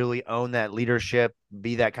really, really own that leadership,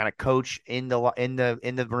 be that kind of coach in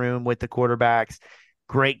the room with the quarterbacks.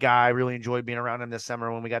 Great guy. Really enjoyed being around him this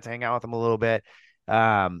summer when we got to hang out with him a little bit.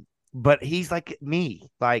 But he's like me.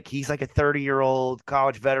 Like, he's like a 30-year-old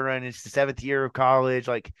college veteran. It's the 7th year of college.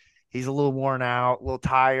 Like, he's a little worn out, a little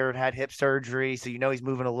tired, had hip surgery. So, he's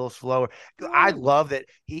moving a little slower. I love that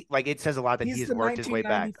it says a lot that he has worked his way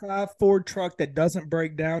back. He's the 1995 Ford truck that doesn't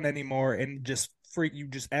break down anymore and you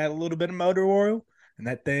just add a little bit of motor oil. And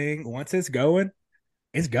that thing, once it's going.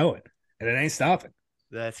 And it ain't stopping.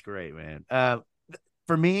 That's great, man.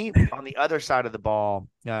 For me, on the other side of the ball,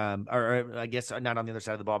 or I guess not on the other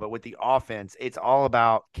side of the ball, but with the offense, it's all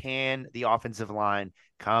about, can the offensive line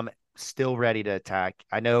come still ready to attack?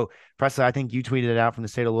 I know, Presley, I think you tweeted it out from the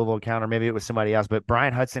State of Louisville account, or maybe it was somebody else, but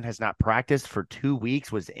Brian Hudson has not practiced for 2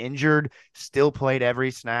 weeks, was injured, still played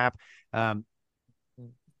every snap.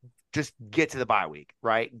 Just get to the bye week,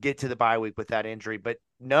 right? Get to the bye week with that injury, but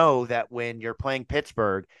know that when you're playing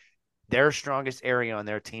Pittsburgh, their strongest area on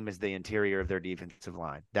their team is the interior of their defensive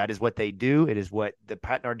line. That is what they do. It is what the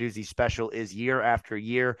Pat Narduzzi special is year after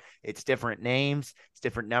year. It's different names, it's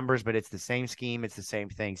different numbers, but it's the same scheme. It's the same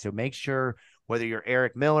thing. So make sure, whether you're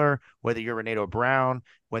Eric Miller, whether you're Renato Brown,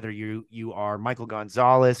 whether you are Michael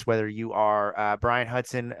Gonzalez, whether you are Brian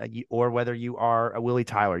Hudson, or whether you are Willie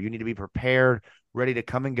Tyler, you need to be prepared, ready to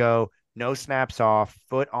come and go, no snaps off,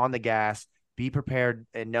 foot on the gas. Be prepared,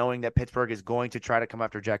 and knowing that Pittsburgh is going to try to come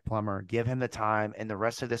after Jack Plummer, give him the time, and the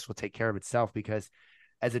rest of this will take care of itself. Because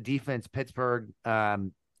as a defense, Pittsburgh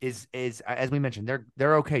is as we mentioned,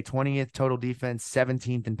 they're okay. 20th total defense,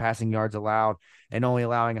 17th in passing yards allowed, and only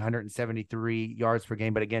allowing 173 yards per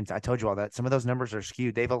game. But again, I told you all that some of those numbers are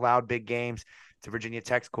skewed. They've allowed big games. to Virginia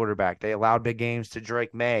Tech's quarterback. They allowed big games to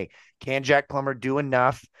Drake May. Can Jack Plummer do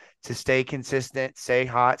enough to stay consistent, stay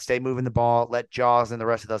hot, stay moving the ball, let Jaws and the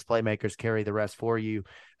rest of those playmakers carry the rest for you?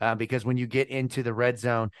 Because when you get into the red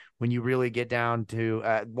zone, when you really get down to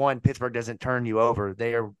one, Pittsburgh doesn't turn you over.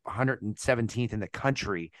 They are 117th in the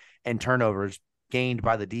country in turnovers gained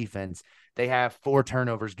by the defense. They have 4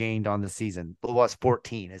 turnovers gained on the season. Louisville has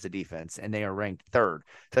 14 as a defense, and they are ranked 3rd.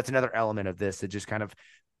 So that's another element of this that just kind of,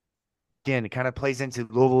 again, it kind of plays into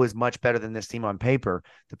Louisville is much better than this team on paper.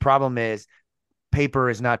 The problem is paper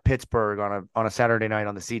is not Pittsburgh on a Saturday night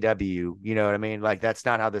on the CW. You know what I mean? Like, that's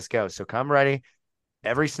not how this goes. So come ready.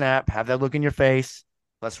 Every snap, have that look in your face.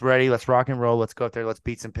 Let's ready. Let's rock and roll. Let's go up there. Let's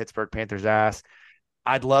beat some Pittsburgh Panthers ass.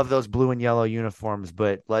 I'd love those blue and yellow uniforms,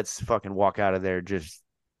 but let's fucking walk out of there just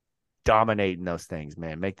dominating those things,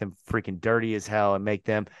 man. Make them freaking dirty as hell and make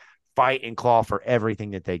them fight and claw for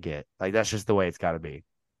everything that they get. Like, that's just the way it's got to be.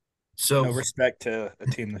 So, no respect to a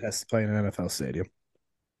team that has to play in an NFL stadium.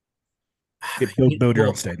 Build your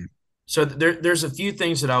own stadium. So there's a few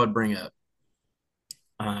things that I would bring up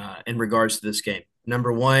in regards to this game.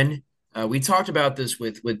 Number one, we talked about this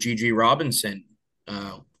with Gigi Robinson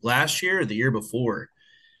last year or the year before.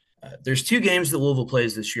 There's 2 games that Louisville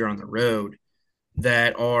plays this year on the road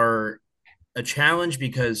that are a challenge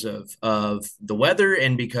because of the weather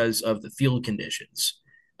and because of the field conditions.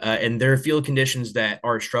 And there are field conditions that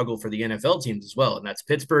are a struggle for the NFL teams as well, and that's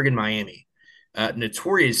Pittsburgh and Miami.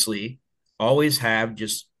 Notoriously always have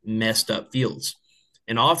just messed up fields.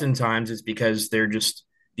 And oftentimes it's because they're just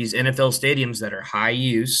these NFL stadiums that are high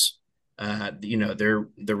use. They're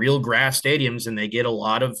the real grass stadiums, and they get a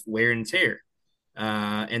lot of wear and tear.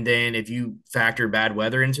 And then if you factor bad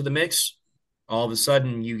weather into the mix, all of a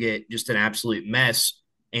sudden you get just an absolute mess.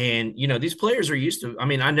 And, these players are used to,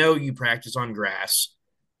 I know you practice on grass,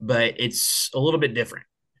 but it's a little bit different.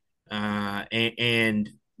 And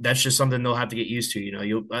that's just something they'll have to get used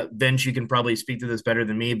to. Vince, you can probably speak to this better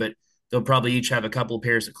than me, but they'll probably each have a couple of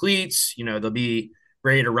pairs of cleats. They'll be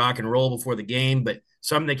ready to rock and roll before the game, but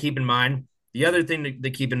something to keep in mind. The other thing to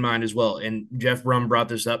keep in mind as well, and Jeff Brum brought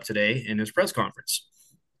this up today in his press conference.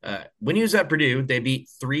 When he was at Purdue, they beat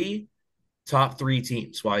 3 top 3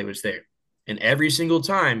 teams while he was there. And every single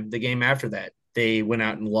time the game after that, they went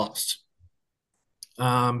out and lost.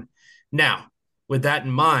 Now, with that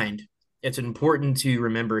in mind, it's important to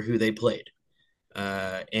remember who they played.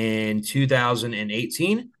 In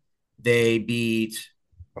 2018, they beat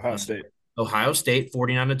Ohio State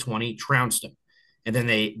 49-20, trounced them. And then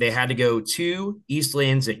they had to go to East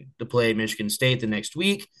Lansing to play Michigan State the next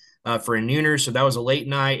week for a nooner. So that was a late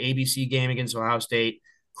night ABC game against Ohio State,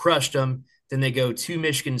 crushed them. Then they go to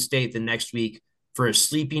Michigan State the next week for a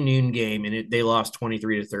sleepy noon game, and they lost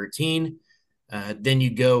 23-13. Then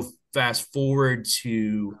you go fast forward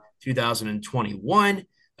to 2021.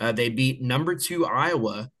 They beat number 2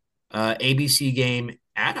 Iowa, ABC game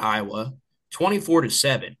at Iowa,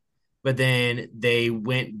 24-7. But then they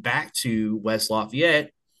went back to West Lafayette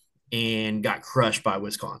and got crushed by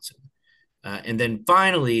Wisconsin. And then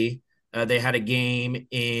finally, they had a game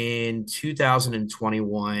in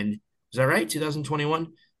 2021. Is that right?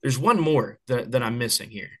 2021? There's one more that I'm missing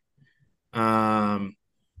here. But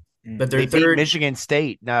they beat Michigan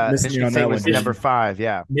State. Michigan State was number 5.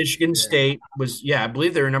 Yeah. Michigan State was, I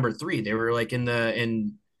believe they were number 3. They were like in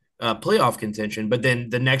playoff contention. But then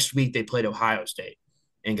the next week they played Ohio State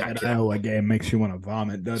and got that Iowa game makes you want to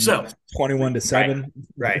vomit, doesn't it? 21-7.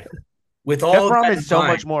 Right. With all Jeff Brum is so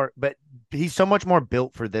much more, but he's so much more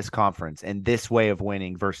built for this conference and this way of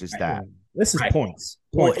winning versus that. This is points.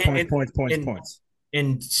 Points.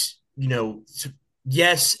 And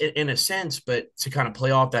yes, in a sense, but to kind of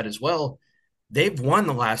play off that as well, they've won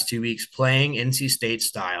the last 2 weeks playing NC State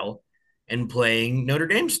style and playing Notre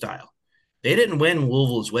Dame style. They didn't win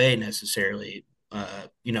Louisville's way necessarily.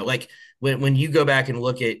 Like when you go back and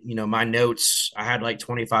look at, my notes, I had like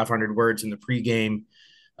 2,500 words in the pregame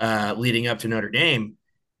leading up to Notre Dame.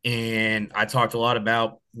 And I talked a lot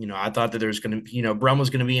about, I thought that there was going to, Brum was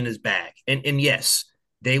going to be in his bag. And yes,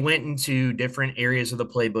 they went into different areas of the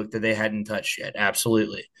playbook that they hadn't touched yet.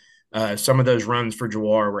 Absolutely. Some of those runs for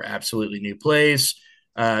Jawar were absolutely new plays.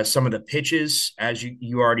 Some of the pitches, as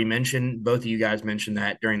you already mentioned, both of you guys mentioned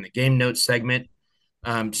that during the game notes segment.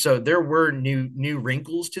 So there were new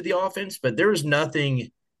wrinkles to the offense, but there was nothing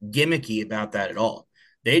gimmicky about that at all.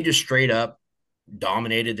 They just straight up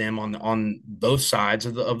dominated them on both sides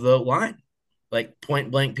of the line, like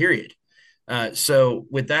point blank period. So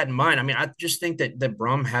with that in mind, I just think that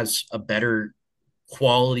Brum has a better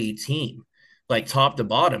quality team, like top to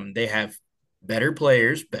bottom. They have better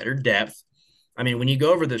players, better depth. When you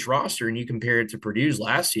go over this roster and you compare it to Purdue's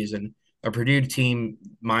last season, a Purdue team,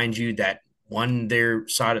 mind you, that won their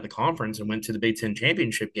side of the conference and went to the Big Ten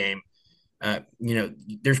championship game.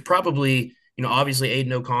 There's probably, obviously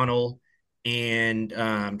Aiden O'Connell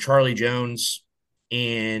and Charlie Jones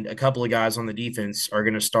and a couple of guys on the defense are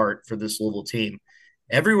going to start for this Louisville team.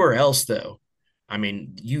 Everywhere else, though, I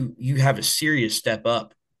mean, you have a serious step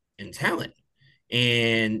up in talent.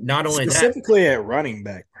 And not only specifically at running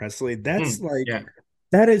back, Presley, that's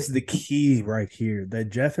that is the key right here that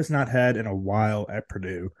Jeff has not had in a while at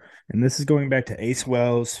Purdue. And this is going back to Ace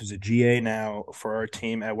Wells, who's a GA now for our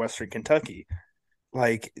team at Western Kentucky.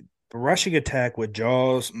 Like, the rushing attack with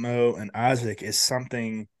Jaws, Mo, and Isaac is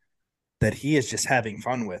something that he is just having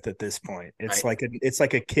fun with at this point. It's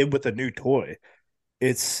like a kid with a new toy.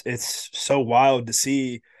 It's so wild to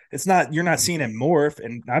see. You're not seeing him morph.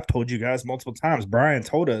 And I've told you guys multiple times, Brian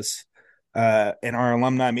told us in our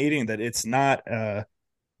alumni meeting that it's not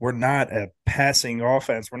we're not a passing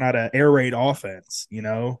offense. We're not an air raid offense.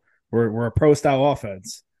 We're a pro style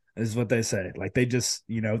offense is what they say. Like, they just,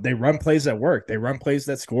 they run plays that work. They run plays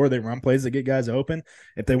that score. They run plays that get guys open.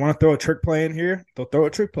 If they want to throw a trick play in here, they'll throw a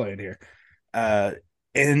trick play in here. But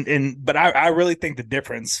I really think the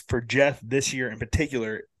difference for Jeff this year in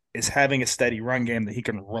particular is having a steady run game that he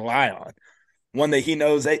can rely on. One that he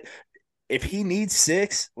knows that if he needs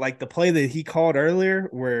 6, like the play that he called earlier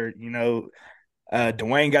where,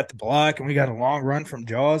 Dwayne got the block and we got a long run from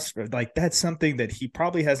Jaws, like that's something that he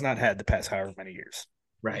probably has not had the past however many years.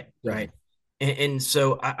 Right. And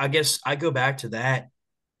so I guess I go back to that.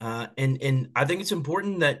 And I think it's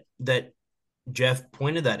important that Jeff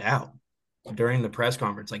pointed that out during the press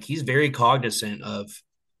conference. Like, he's very cognizant of,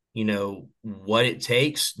 what it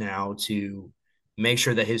takes now to make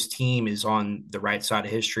sure that his team is on the right side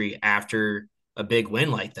of history after a big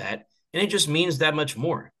win like that. And it just means that much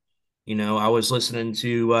more. I was listening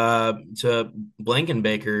to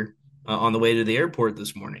Blankenbaker on the way to the airport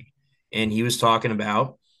this morning, and he was talking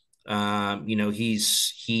about,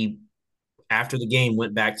 he after the game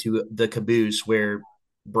went back to the caboose where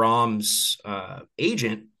Brahm's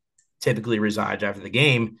agent typically resides after the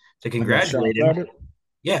game to congratulate him.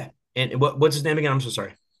 Yeah. And what's his name again? I'm so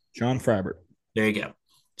sorry. John Fribert. There you go.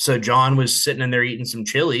 So John was sitting in there eating some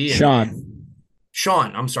chili. Sean,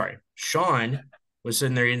 I'm sorry. Sean was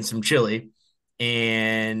sitting there eating some chili,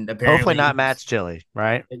 and apparently hopefully not match chili,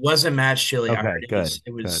 right? It wasn't match chili. Okay, good.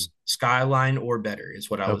 It was Skyline or better is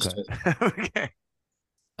what I was told. Okay.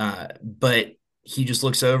 But he just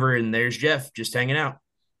looks over and there's Jeff just hanging out,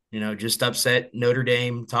 just upset Notre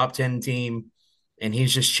Dame top 10 team. And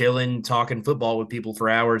he's just chilling, talking football with people for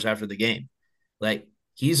hours after the game. Like,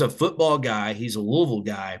 he's a football guy. He's a Louisville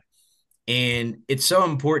guy. And it's so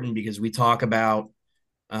important because we talk about,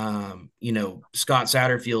 Scott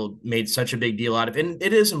Satterfield made such a big deal out of it. And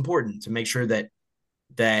it is important to make sure that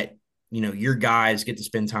your guys get to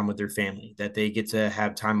spend time with their family, that they get to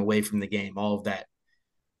have time away from the game, all of that.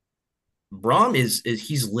 Braum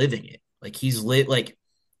he's living it. Like, like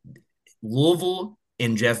Louisville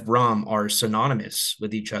and Jeff Braum are synonymous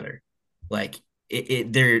with each other. Like,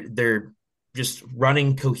 they're just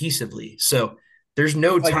running cohesively. So there's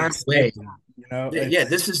no time away.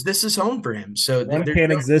 This is home for him. So one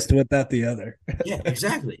can't exist without the other. Yeah,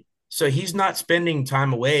 exactly. So he's not spending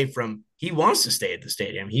time away from. He wants to stay at the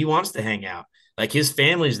stadium. He wants to hang out. Like, his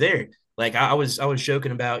family's there. Like, I was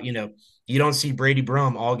joking about, you don't see Brady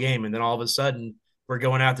Braum all game, and then all of a sudden we're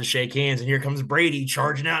going out to shake hands, and here comes Brady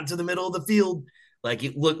charging out into the middle of the field. Like,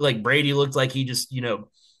 it looked like Brady looked like he just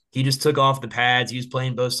took off the pads. He was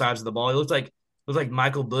playing both sides of the ball. It looked like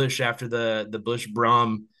Michael Bush after the Bush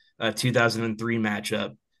Braum 2003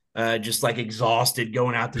 matchup, just like exhausted,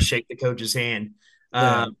 going out to shake the coach's hand.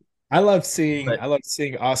 I love seeing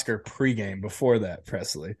Oscar pregame before that,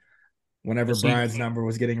 Presley. Whenever Brian's number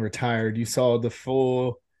was getting retired, you saw the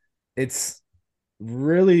full. It's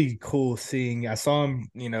really cool seeing. I saw him,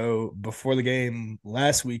 before the game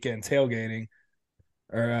last weekend tailgating,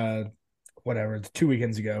 or 2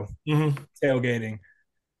 weekends ago, tailgating.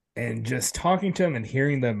 And just talking to him and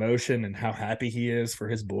hearing the emotion and how happy he is for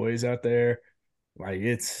his boys out there, like,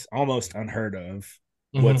 it's almost unheard of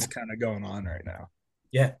what's kind of going on right now.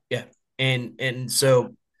 Yeah. And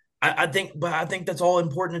so I think that's all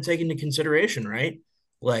important to take into consideration, right?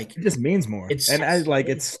 Like, it just means more. It's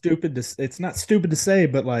stupid it's not stupid to say,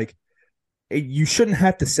 but like, you shouldn't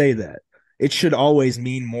have to say that. It should always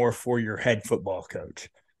mean more for your head football coach.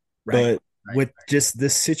 Right. But with just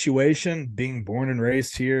this situation, being born and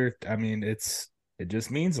raised here, I mean, it just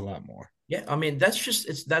means a lot more. Yeah, I mean,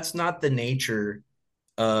 that's not the nature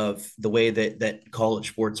of the way that college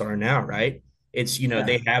sports are now, right? It's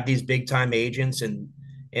they have these big time agents, and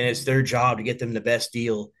it's their job to get them the best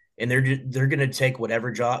deal. and they're going to take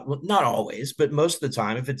whatever job. Well, not always, but most of the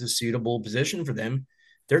time, if it's a suitable position for them,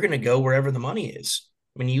 they're going to go wherever the money is.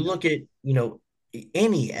 I mean, you look at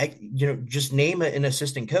just name an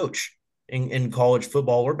assistant coach in college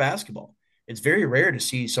football or basketball. It's very rare to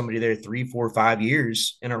see somebody there 3, 4, 5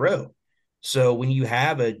 years in a row. So when you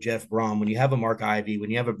have a Jeff Brom, when you have a Mark Ivy, when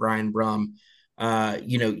you have a Brian Brum,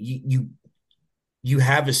 you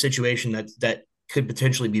have a situation that could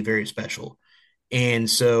potentially be very special. And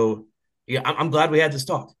so, yeah, I'm glad we had this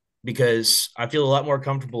talk because I feel a lot more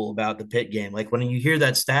comfortable about the Pitt game. Like when you hear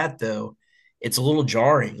that stat, though, it's a little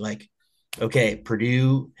jarring. Like, okay,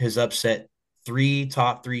 Purdue has upset 3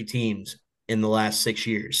 top 3 teams in the last 6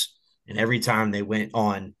 years. And every time they went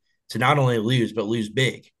on to not only lose, but lose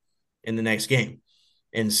big in the next game.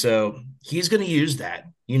 And so he's going to use that.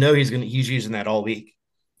 He's using that all week.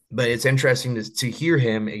 But it's interesting to hear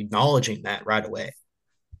him acknowledging that right away.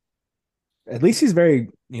 At least he's very,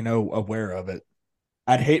 aware of it.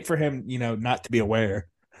 I'd hate for him, not to be aware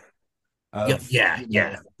of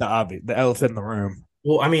the obvious, the elephant in the room.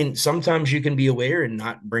 Well, I mean, sometimes you can be aware and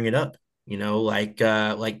not bring it up, like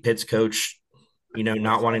Pitt's coach,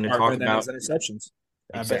 not wanting to talk about interceptions.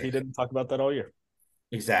 Exactly. I bet he didn't talk about that all year.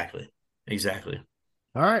 Exactly.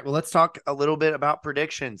 All right, well, let's talk a little bit about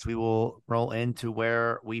predictions. We will roll into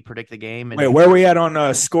where we predict the game. Wait, where are we at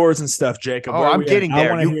on scores and stuff, Jacob? Oh, I'm getting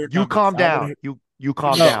there. You calm down. You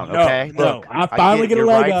calm down, okay? Look, I finally get a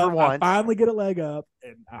leg up. I finally get a leg up,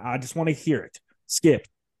 and I just want to hear it. Skip.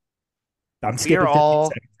 I'm skipping 15 seconds right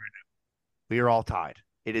now. We are all tied.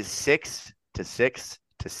 It is 6-6 to 6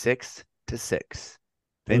 to 6.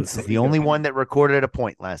 Vince is the only one that recorded a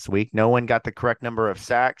point last week. No one got the correct number of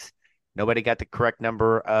sacks. Nobody got the correct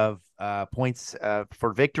number of points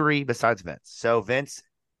for victory besides Vince. So Vince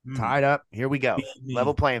tied up. Here we go.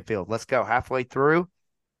 Level playing field. Let's go. Halfway through.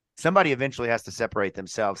 Somebody eventually has to separate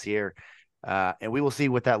themselves here. And we will see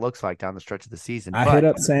what that looks like down the stretch of the season. I hit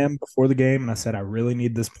up Sam before the game and I said, I really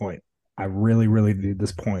need this point. I really, really need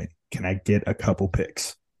this point. Can I get a couple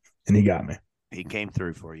picks? And he got me. He came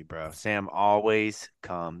through for you, bro. Sam always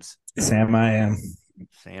comes. Sam, I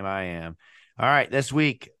am. All right. This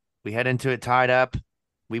week, we head into it tied up.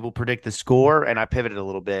 We will predict the score, and I pivoted a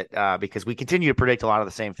little bit because we continue to predict a lot of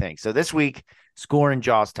the same things. So this week, score and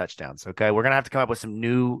Jaws touchdowns, okay? We're going to have to come up with some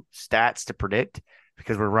new stats to predict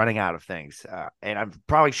because we're running out of things. And I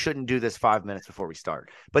probably shouldn't do this 5 minutes before we start.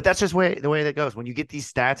 But that's just the way that goes. When you get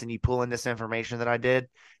these stats and you pull in this information that I did,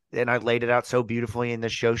 and I laid it out so beautifully in the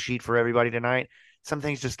show sheet for everybody tonight, some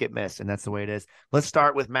things just get missed, and that's the way it is. Let's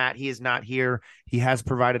start with Matt. He is not here. He has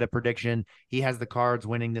provided a prediction. He has the Cards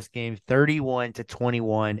winning this game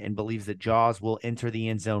 31-21 and believes that Jaws will enter the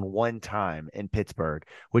end zone 1 time in Pittsburgh,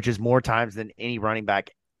 which is more times than any running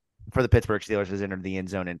back for the Pittsburgh Steelers has entered the end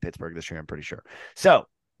zone in Pittsburgh this year, I'm pretty sure. So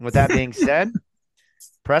with that being said,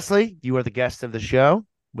 Presley, you are the guest of the show.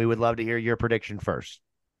 We would love to hear your prediction first.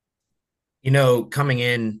 Coming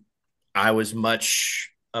in, I was much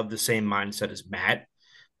of the same mindset as Matt.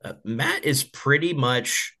 Matt is pretty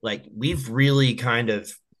much like we've really kind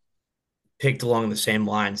of picked along the same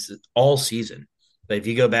lines all season. But if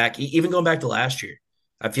you go back, even going back to last year,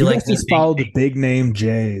 I feel like you just follow the big name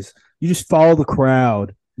Jays. You just follow the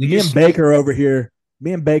crowd. Me and Baker over here.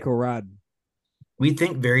 Me and Baker riding. We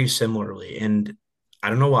think very similarly, and I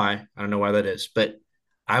don't know why. I don't know why that is, but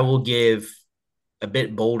I will give a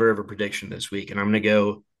bit bolder of a prediction this week, and I'm going to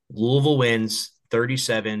go Louisville wins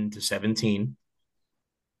 37-17.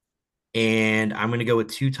 And I'm going to go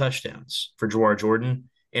with 2 touchdowns for Jawar Jordan.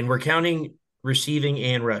 And we're counting receiving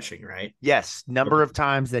and rushing, right? Yes. Number of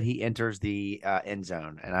times that he enters the end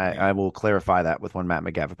zone. And I will clarify that with one Matt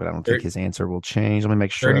McGavick, but I don't think his answer will change. Let me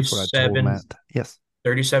make sure that's what I told Matt. Yes.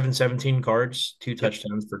 37-17 Cards, 2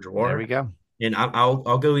 touchdowns for Jawar. There we go. And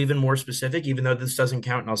I'll go even more specific, even though this doesn't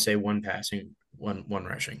count. And I'll say 1 passing, one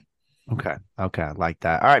rushing. Okay. I like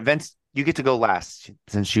that. All right, Vince, you get to go last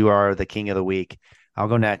since you are the king of the week. I'll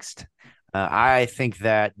go next. I think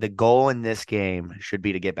that the goal in this game should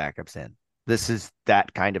be to get backups in. This is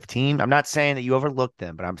that kind of team. I'm not saying that you overlook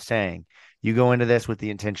them, but I'm saying you go into this with the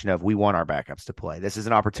intention of we want our backups to play. This is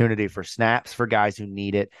an opportunity for snaps for guys who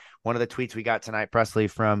need it. One of the tweets we got tonight, Presley,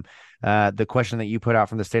 from the question that you put out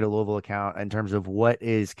from the State of Louisville account in terms of what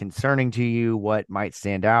is concerning to you, what might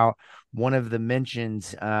stand out. One of the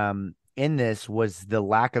mentions in this was the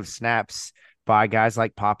lack of snaps by guys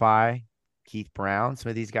like Popeye, Keith Brown, some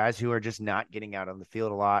of these guys who are just not getting out on the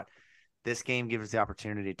field a lot. This game gives us the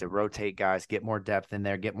opportunity to rotate guys, get more depth in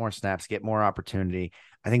there, get more snaps, get more opportunity.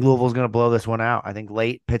 I think Louisville's going to blow this one out. I think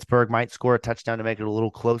late Pittsburgh might score a touchdown to make it a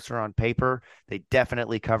little closer on paper. They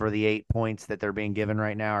definitely cover the 8 points that they're being given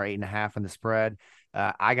right now, or 8.5 in the spread.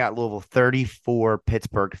 I got Louisville 34,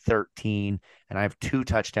 Pittsburgh 13, and I have 2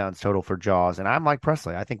 touchdowns total for Jaws. And I'm like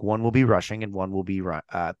Presley. I think one will be rushing and one will be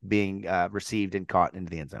being received and caught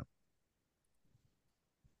into the end zone.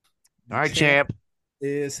 All right, champ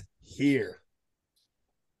is here.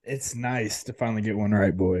 It's nice to finally get one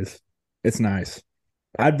right, boys. It's nice.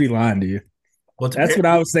 I'd be lying to you. Well, that's what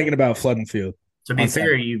I was thinking about flooding field. To be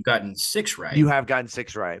fair, you've gotten 6 right. You have gotten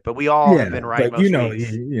 6 right, but we all have been right most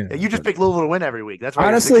weeks. You just pick Louisville to win every week. That's why.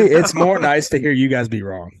 Honestly, it's more nice to hear you guys be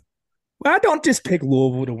wrong. Well, I don't just pick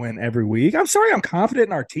Louisville to win every week. I'm sorry, I'm confident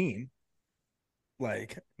in our team.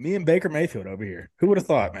 Like me and Baker Mayfield over here. Who would have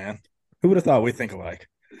thought, man? Who would have thought we think alike?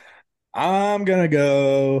 I'm gonna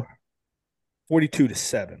go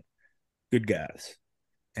 42-7. Good guys.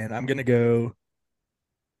 And I'm gonna go.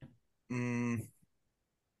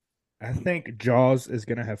 I think Jaws is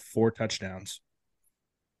gonna have 4 touchdowns.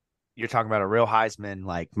 You're talking about a real Heisman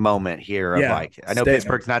like moment here of I know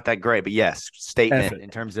Pittsburgh's not that great, but yes, statement in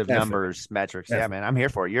terms of numbers, metrics. Yeah, man, I'm here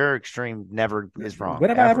for it. Your extreme never is wrong. When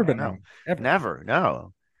have I ever been wrong? Never,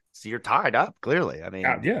 no. So you're tied up, clearly. I mean,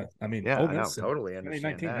 I totally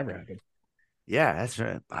understand 2019 never happened. Yeah, that's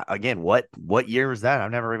right. Again, what year was that?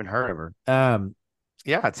 I've never even heard of her.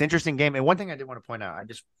 Yeah, it's an interesting game. And one thing I did want to point out, I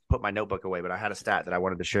just put my notebook away, but I had a stat that I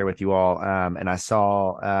wanted to share with you all. And I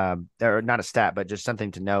saw, or not a stat, but just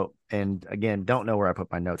something to note. And again, don't know where I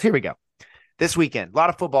put my notes. Here we go. This weekend, a lot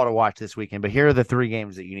of football to watch this weekend, but here are the 3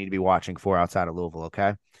 games that you need to be watching for outside of Louisville,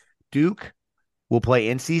 okay? Duke will play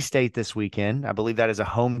NC State this weekend. I believe that is a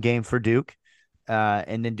home game for Duke.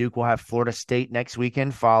 And then Duke will have Florida State next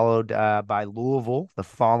weekend, followed by Louisville the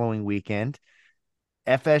following weekend.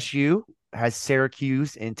 FSU has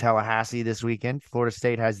Syracuse in Tallahassee this weekend. Florida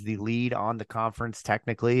State has the lead on the conference.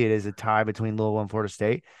 Technically, it is a tie between Louisville and Florida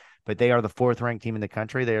State, but they are the 4th ranked team in the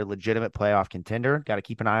country. They are a legitimate playoff contender. Got to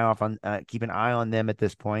keep an eye on them at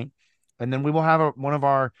this point. And then we will have one of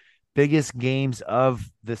our biggest games of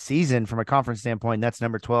the season from a conference standpoint. That's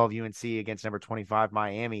number 12 UNC against number 25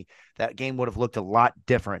 Miami. That game would have looked a lot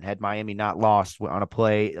different had Miami not lost on a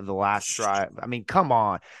play of the last drive. I mean, come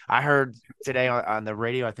on. I heard today on the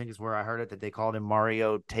radio, I think is where I heard it, that they called him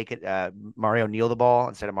Mario kneel the ball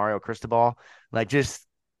instead of Mario Cristobal. Like, just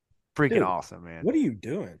freaking awesome, man. What are you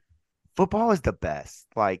doing? Football is the best.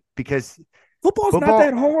 Like, because Football's not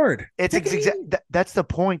that hard. That's the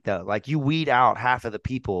point, though. Like, you weed out half of the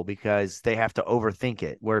people because they have to overthink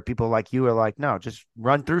it, where people like you are like, no, just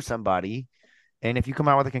run through somebody. And if you come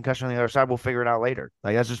out with a concussion on the other side, we'll figure it out later.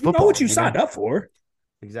 Like, that's just football. You know what you signed up for.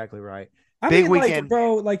 Exactly right. Big weekend. Like,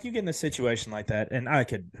 bro, like, you get in a situation like that, and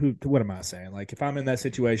what am I saying? Like, if I'm in that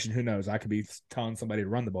situation, who knows? I could be telling somebody to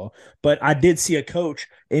run the ball. But I did see a coach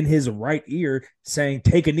in his right ear saying,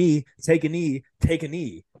 take a knee, take a knee, take a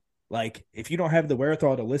knee. Like, if you don't have the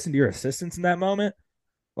wherewithal to listen to your assistants in that moment,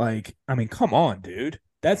 like, I mean, come on, dude.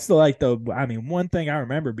 That's one thing I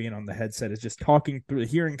remember being on the headset is just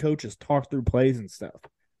hearing coaches talk through plays and stuff.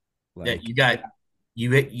 Like, he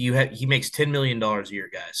makes $10 million a year,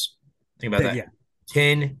 guys. Think about that. Yeah.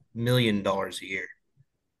 $10 million a year.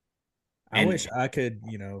 I wish I could,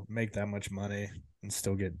 make that much money and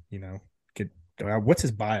still get what's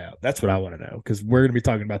his buyout? That's what I want to know, because we're going to be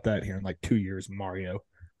talking about that here in like 2 years, Mario.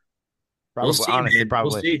 Probably, we'll see, honestly,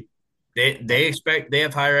 probably. We'll see. They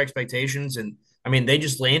have higher expectations, and I mean, they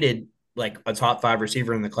just landed like a top 5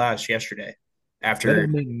 receiver in the class yesterday. After that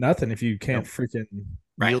doesn't mean nothing if you can't freaking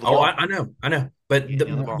right. Oh, I know. But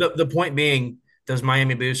the point being, those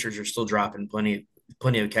Miami boosters are still dropping plenty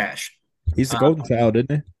of cash. He's the golden child, isn't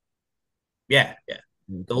he? Yeah.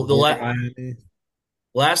 The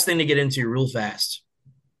last thing to get into real fast,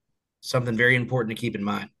 something very important to keep in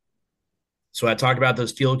mind. So I talked about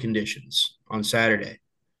those field conditions on Saturday.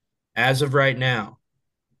 As of right now,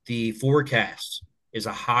 the forecast is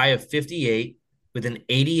a high of 58 with an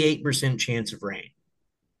 88% chance of rain.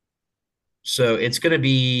 So it's going to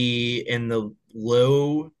be in the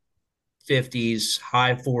low 50s,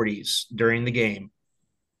 high 40s during the game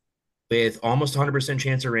with almost 100%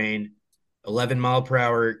 chance of rain, 11 mile per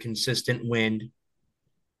hour consistent wind.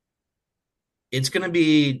 It's going to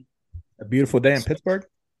be a beautiful day in Pittsburgh.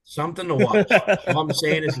 Something to watch. All I'm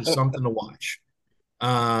saying is it's something to watch.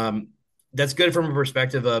 That's good from a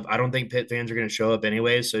perspective of I don't think Pitt fans are going to show up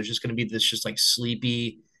anyway, so it's just going to be this just like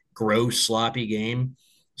sleepy, gross, sloppy game.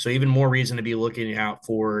 So even more reason to be looking out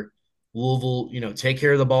for Louisville, take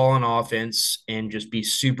care of the ball on offense and just be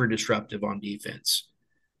super disruptive on defense.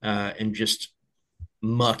 and just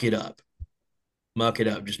muck it up.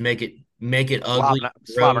 Just make it ugly.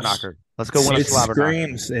 Slobber gross. knocker. Let's go win a slobber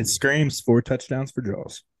knocker. It screams 4 touchdowns for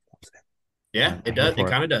Jaws. Yeah, it does. It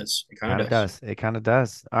kind of does. It kind of does. It kind of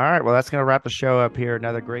does. All right. Well, that's going to wrap the show up here.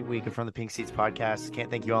 Another great week From the Pink Seats podcast.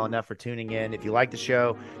 Can't thank you all enough for tuning in. If you like the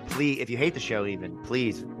show, please, if you hate the show even,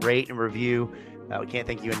 please rate and review. We can't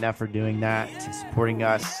thank you enough for doing that. Supporting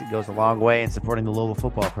us, it goes a long way, and supporting the Louisville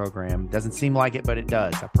football program. Doesn't seem like it, but it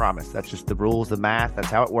does. I promise. That's just the rules, the math. That's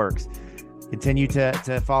how it works. Continue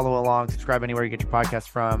to follow along. Subscribe anywhere you get your podcast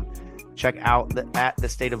from. Check out at the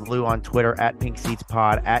State of Lou on Twitter, at Pink Seats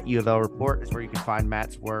Pod, at U of L Report is where you can find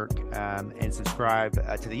Matt's work, and subscribe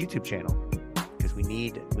to the YouTube channel because we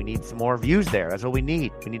need some more views there. That's what we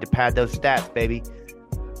need. We need to pad those stats, baby.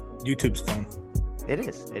 YouTube's fun. It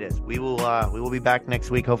is. We will be back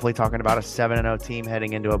next week, hopefully talking about a 7-0 team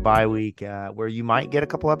heading into a bye week where you might get a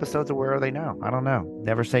couple episodes of Where Are They Now? I don't know.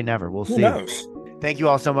 Never say never. We'll see. Who knows? Thank you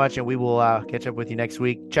all so much, and we will catch up with you next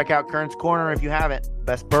week. Check out Kern's Corner if you haven't.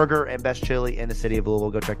 Best burger and best chili in the city of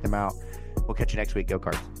Louisville. Go check them out. We'll catch you next week. Go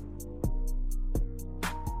Cards.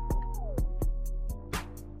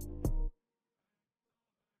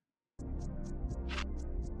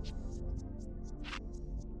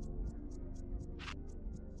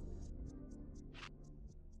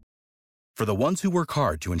 For the ones who work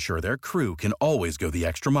hard to ensure their crew can always go the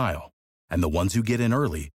extra mile, and the ones who get in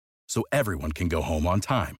early so everyone can go home on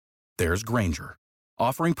time, there's Grainger,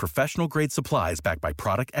 offering professional-grade supplies backed by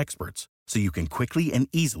product experts so you can quickly and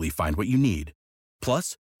easily find what you need.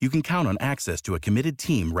 Plus, you can count on access to a committed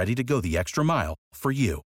team ready to go the extra mile for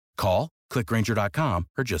you. Call, click Grainger.com,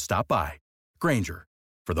 or just stop by. Grainger,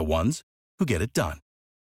 for the ones who get it done.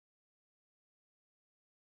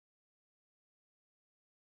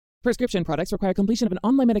 Prescription products require completion of an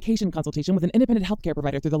online medication consultation with an independent healthcare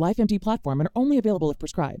provider through the LifeMD platform and are only available if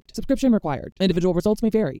prescribed. Subscription required. Individual results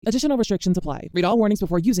may vary. Additional restrictions apply. Read all warnings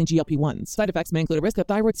before using GLP-1s. Side effects may include a risk of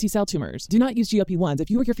thyroid C-cell tumors. Do not use GLP-1s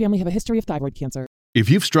if you or your family have a history of thyroid cancer.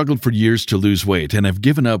 If you've struggled for years to lose weight and have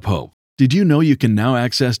given up hope, did you know you can now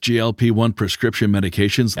access GLP-1 prescription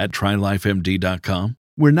medications at TryLifeMD.com?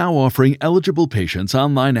 We're now offering eligible patients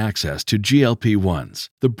online access to GLP-1s,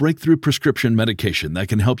 the breakthrough prescription medication that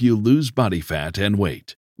can help you lose body fat and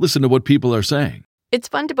weight. Listen to what people are saying. It's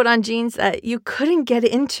fun to put on jeans that you couldn't get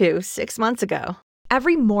into 6 months ago.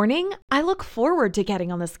 Every morning, I look forward to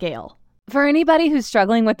getting on the scale. For anybody who's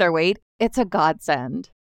struggling with their weight, it's a godsend.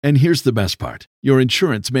 And here's the best part. Your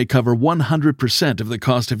insurance may cover 100% of the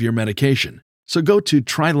cost of your medication. So go to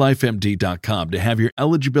TryLifeMD.com to have your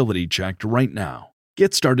eligibility checked right now.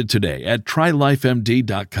 Get started today at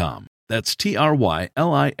TryLifeMD.com. That's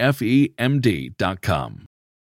TryLifeMD.com.